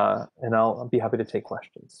 And I'll be happy to take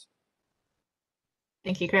questions.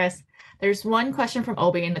 Thank you, Chris. There's one question from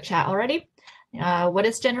Obi in the chat already. What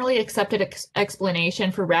is generally accepted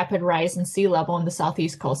explanation for rapid rise in sea level in the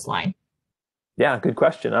southeast coastline? Yeah, good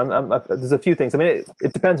question. There's a few things. I mean,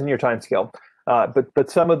 it depends on your time scale, but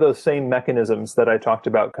some of those same mechanisms that I talked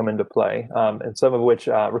about come into play, and some of which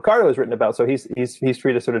Ricardo has written about. So he's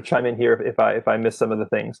free to sort of chime in here if I miss some of the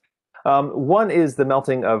things. One is the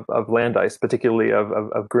melting of land ice, particularly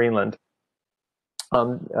of Greenland.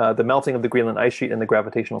 The melting of the Greenland ice sheet and the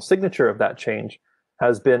gravitational signature of that change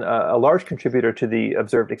has been a large contributor to the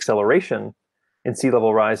observed acceleration in sea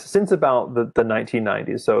level rise since about the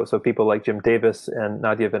 1990s. So people like Jim Davis and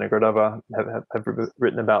Nadia Vinogradova have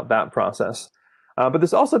written about that process. But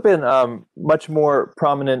there's also been much more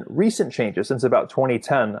prominent recent changes since about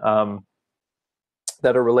 2010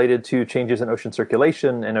 that are related to changes in ocean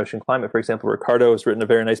circulation and ocean climate. For example, Ricardo has written a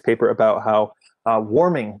very nice paper about how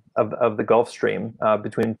warming of the Gulf Stream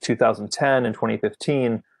between 2010 and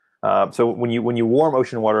 2015. So when you warm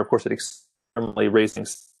ocean water, of course, it extremely raising.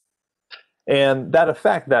 And that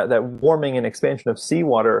effect, that warming and expansion of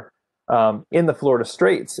seawater in the Florida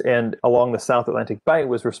Straits and along the South Atlantic Bight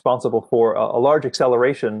was responsible for a large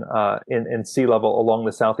acceleration in sea level along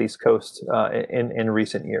the southeast coast in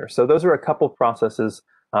recent years. So those are a couple of processes,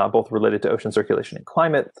 both related to ocean circulation and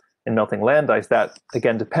climate and melting land ice that,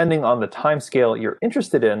 again, depending on the time scale you're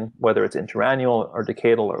interested in, whether it's interannual or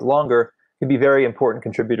decadal or longer, can be very important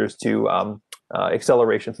contributors to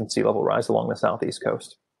accelerations in sea level rise along the southeast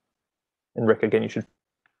coast. And Rick, again, you should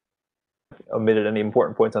omitted any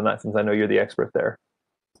important points on that since I know you're the expert there.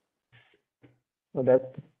 Well, that's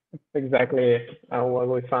exactly what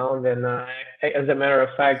we found. And as a matter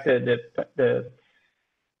of fact, the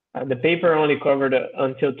paper only covered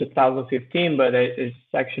until 2015, but it's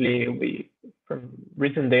actually, from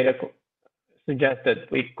recent data suggests that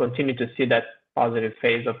we continue to see that positive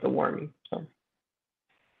phase of the warming.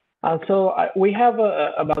 So we have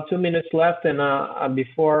about 2 minutes left, and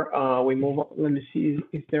before we move on, let me see,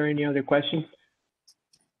 is there any other questions?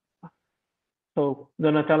 So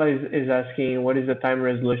Donatella is asking, what is the time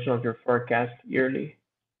resolution of your forecast yearly?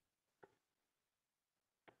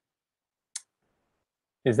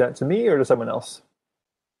 Is that to me or to someone else?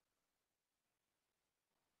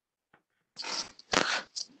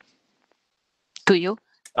 To you,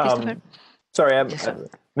 Christopher? Sorry, Yes,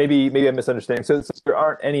 maybe I'm misunderstanding. So there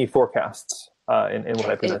aren't any forecasts in what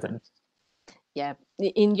I presented. Yeah,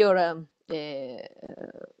 in your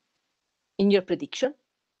prediction.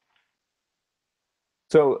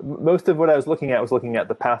 So most of what I was looking at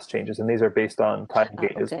the past changes, and these are based on time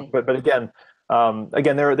gauges. Okay. But again,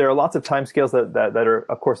 there are lots of timescales that are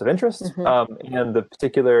of course of interest, and the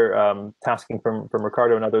particular tasking from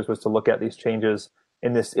Ricardo and others was to look at these changes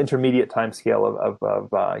in this intermediate timescale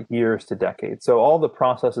of years to decades. So all the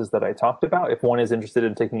processes that I talked about, if one is interested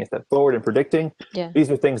in taking a step forward and predicting,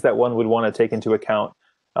 these are things that one would want to take into account.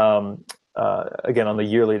 Again, on the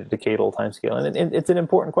yearly to decadal timescale, and it's an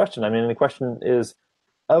important question. I mean, the question is,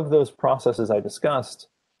 of those processes I discussed,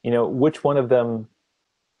 which one of them,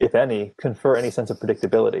 if any, confer any sense of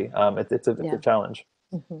predictability? It's a challenge.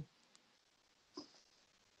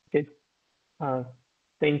 Okay,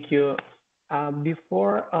 thank you.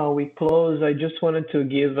 Before we close, I just wanted to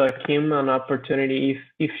give Kim an opportunity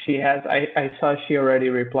if she has. I saw she already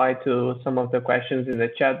replied to some of the questions in the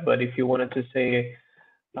chat, but if you wanted to say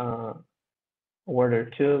a word or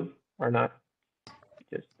two or not,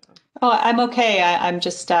 just. Oh, I'm okay. I'm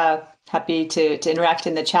just happy to interact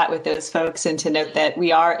in the chat with those folks and to note that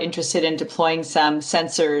we are interested in deploying some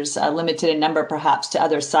sensors, limited in number perhaps, to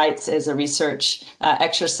other sites as a research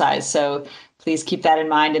exercise. So please keep that in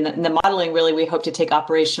mind. And the modeling, really, we hope to take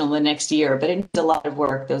operational in the next year, but it's a lot of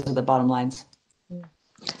work. Those are the bottom lines.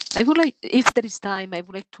 I would like, if there is time, I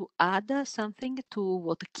would like to add something to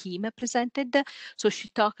what Kim presented. So she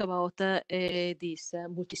talked about this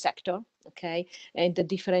multi-sector, okay, and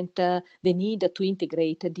the need to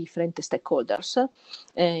integrate different stakeholders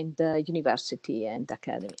and university and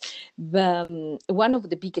academy. One of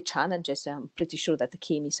the big challenges I'm pretty sure that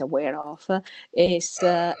Kim is aware of is,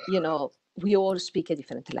 we all speak a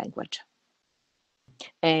different language.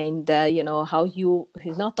 And how you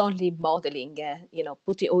not only modeling,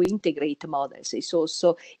 put or integrate models, it's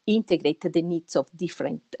also integrate the needs of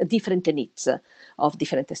different needs of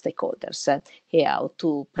different stakeholders. How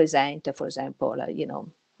to present, for example,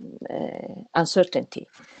 uncertainty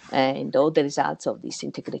and all the results of this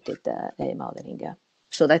integrated modeling.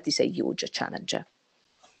 So that is a huge challenge.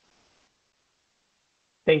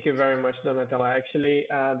 Thank you very much, Donatella. Actually,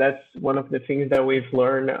 that's one of the things that we've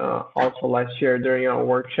learned also last year during our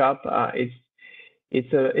workshop.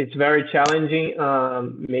 It's very challenging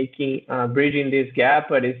bridging this gap,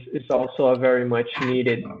 but it's also a very much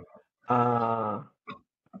needed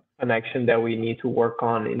connection that we need to work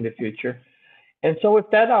on in the future. And so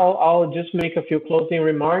with that, I'll just make a few closing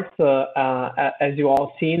remarks. As you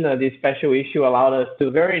all seen, this special issue allowed us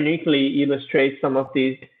to very neatly illustrate some of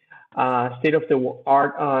these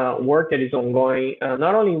state-of-the-art work that is ongoing,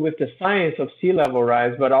 not only with the science of sea level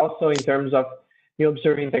rise, but also in terms of new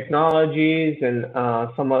observing technologies and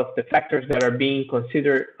some of the factors that are being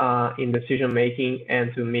considered in decision-making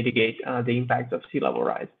and to mitigate the impact of sea level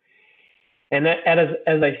rise. And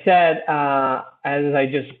as I said, as I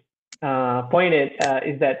just pointed,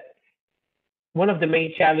 is that one of the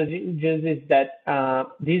main challenges is that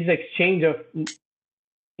this exchange of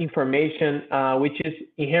information, which is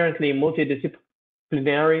inherently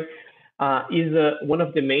multidisciplinary, is one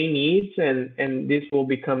of the main needs, and this will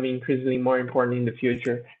become increasingly more important in the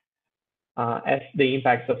future as the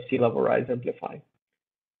impacts of sea level rise amplify.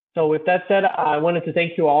 So with that said, I wanted to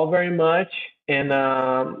thank you all very much, and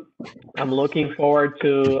I'm looking forward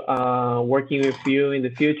to working with you in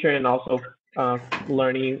the future and also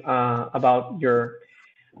learning about your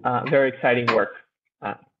very exciting work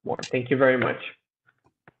more. Thank you very much.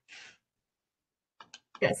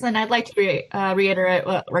 Yes, and I'd like to reiterate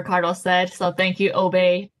what Ricardo said. So thank you,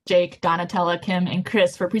 Obey, Jake, Donatella, Kim, and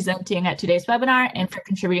Chris for presenting at today's webinar and for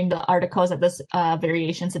contributing the articles at this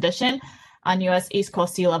Variations edition on U.S. East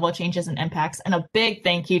Coast sea level changes and impacts. And a big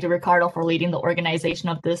thank you to Ricardo for leading the organization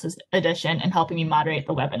of this edition and helping me moderate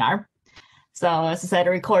the webinar. So as I said,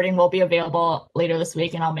 a recording will be available later this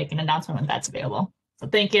week, and I'll make an announcement when that's available. So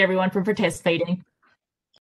thank you, everyone, for participating.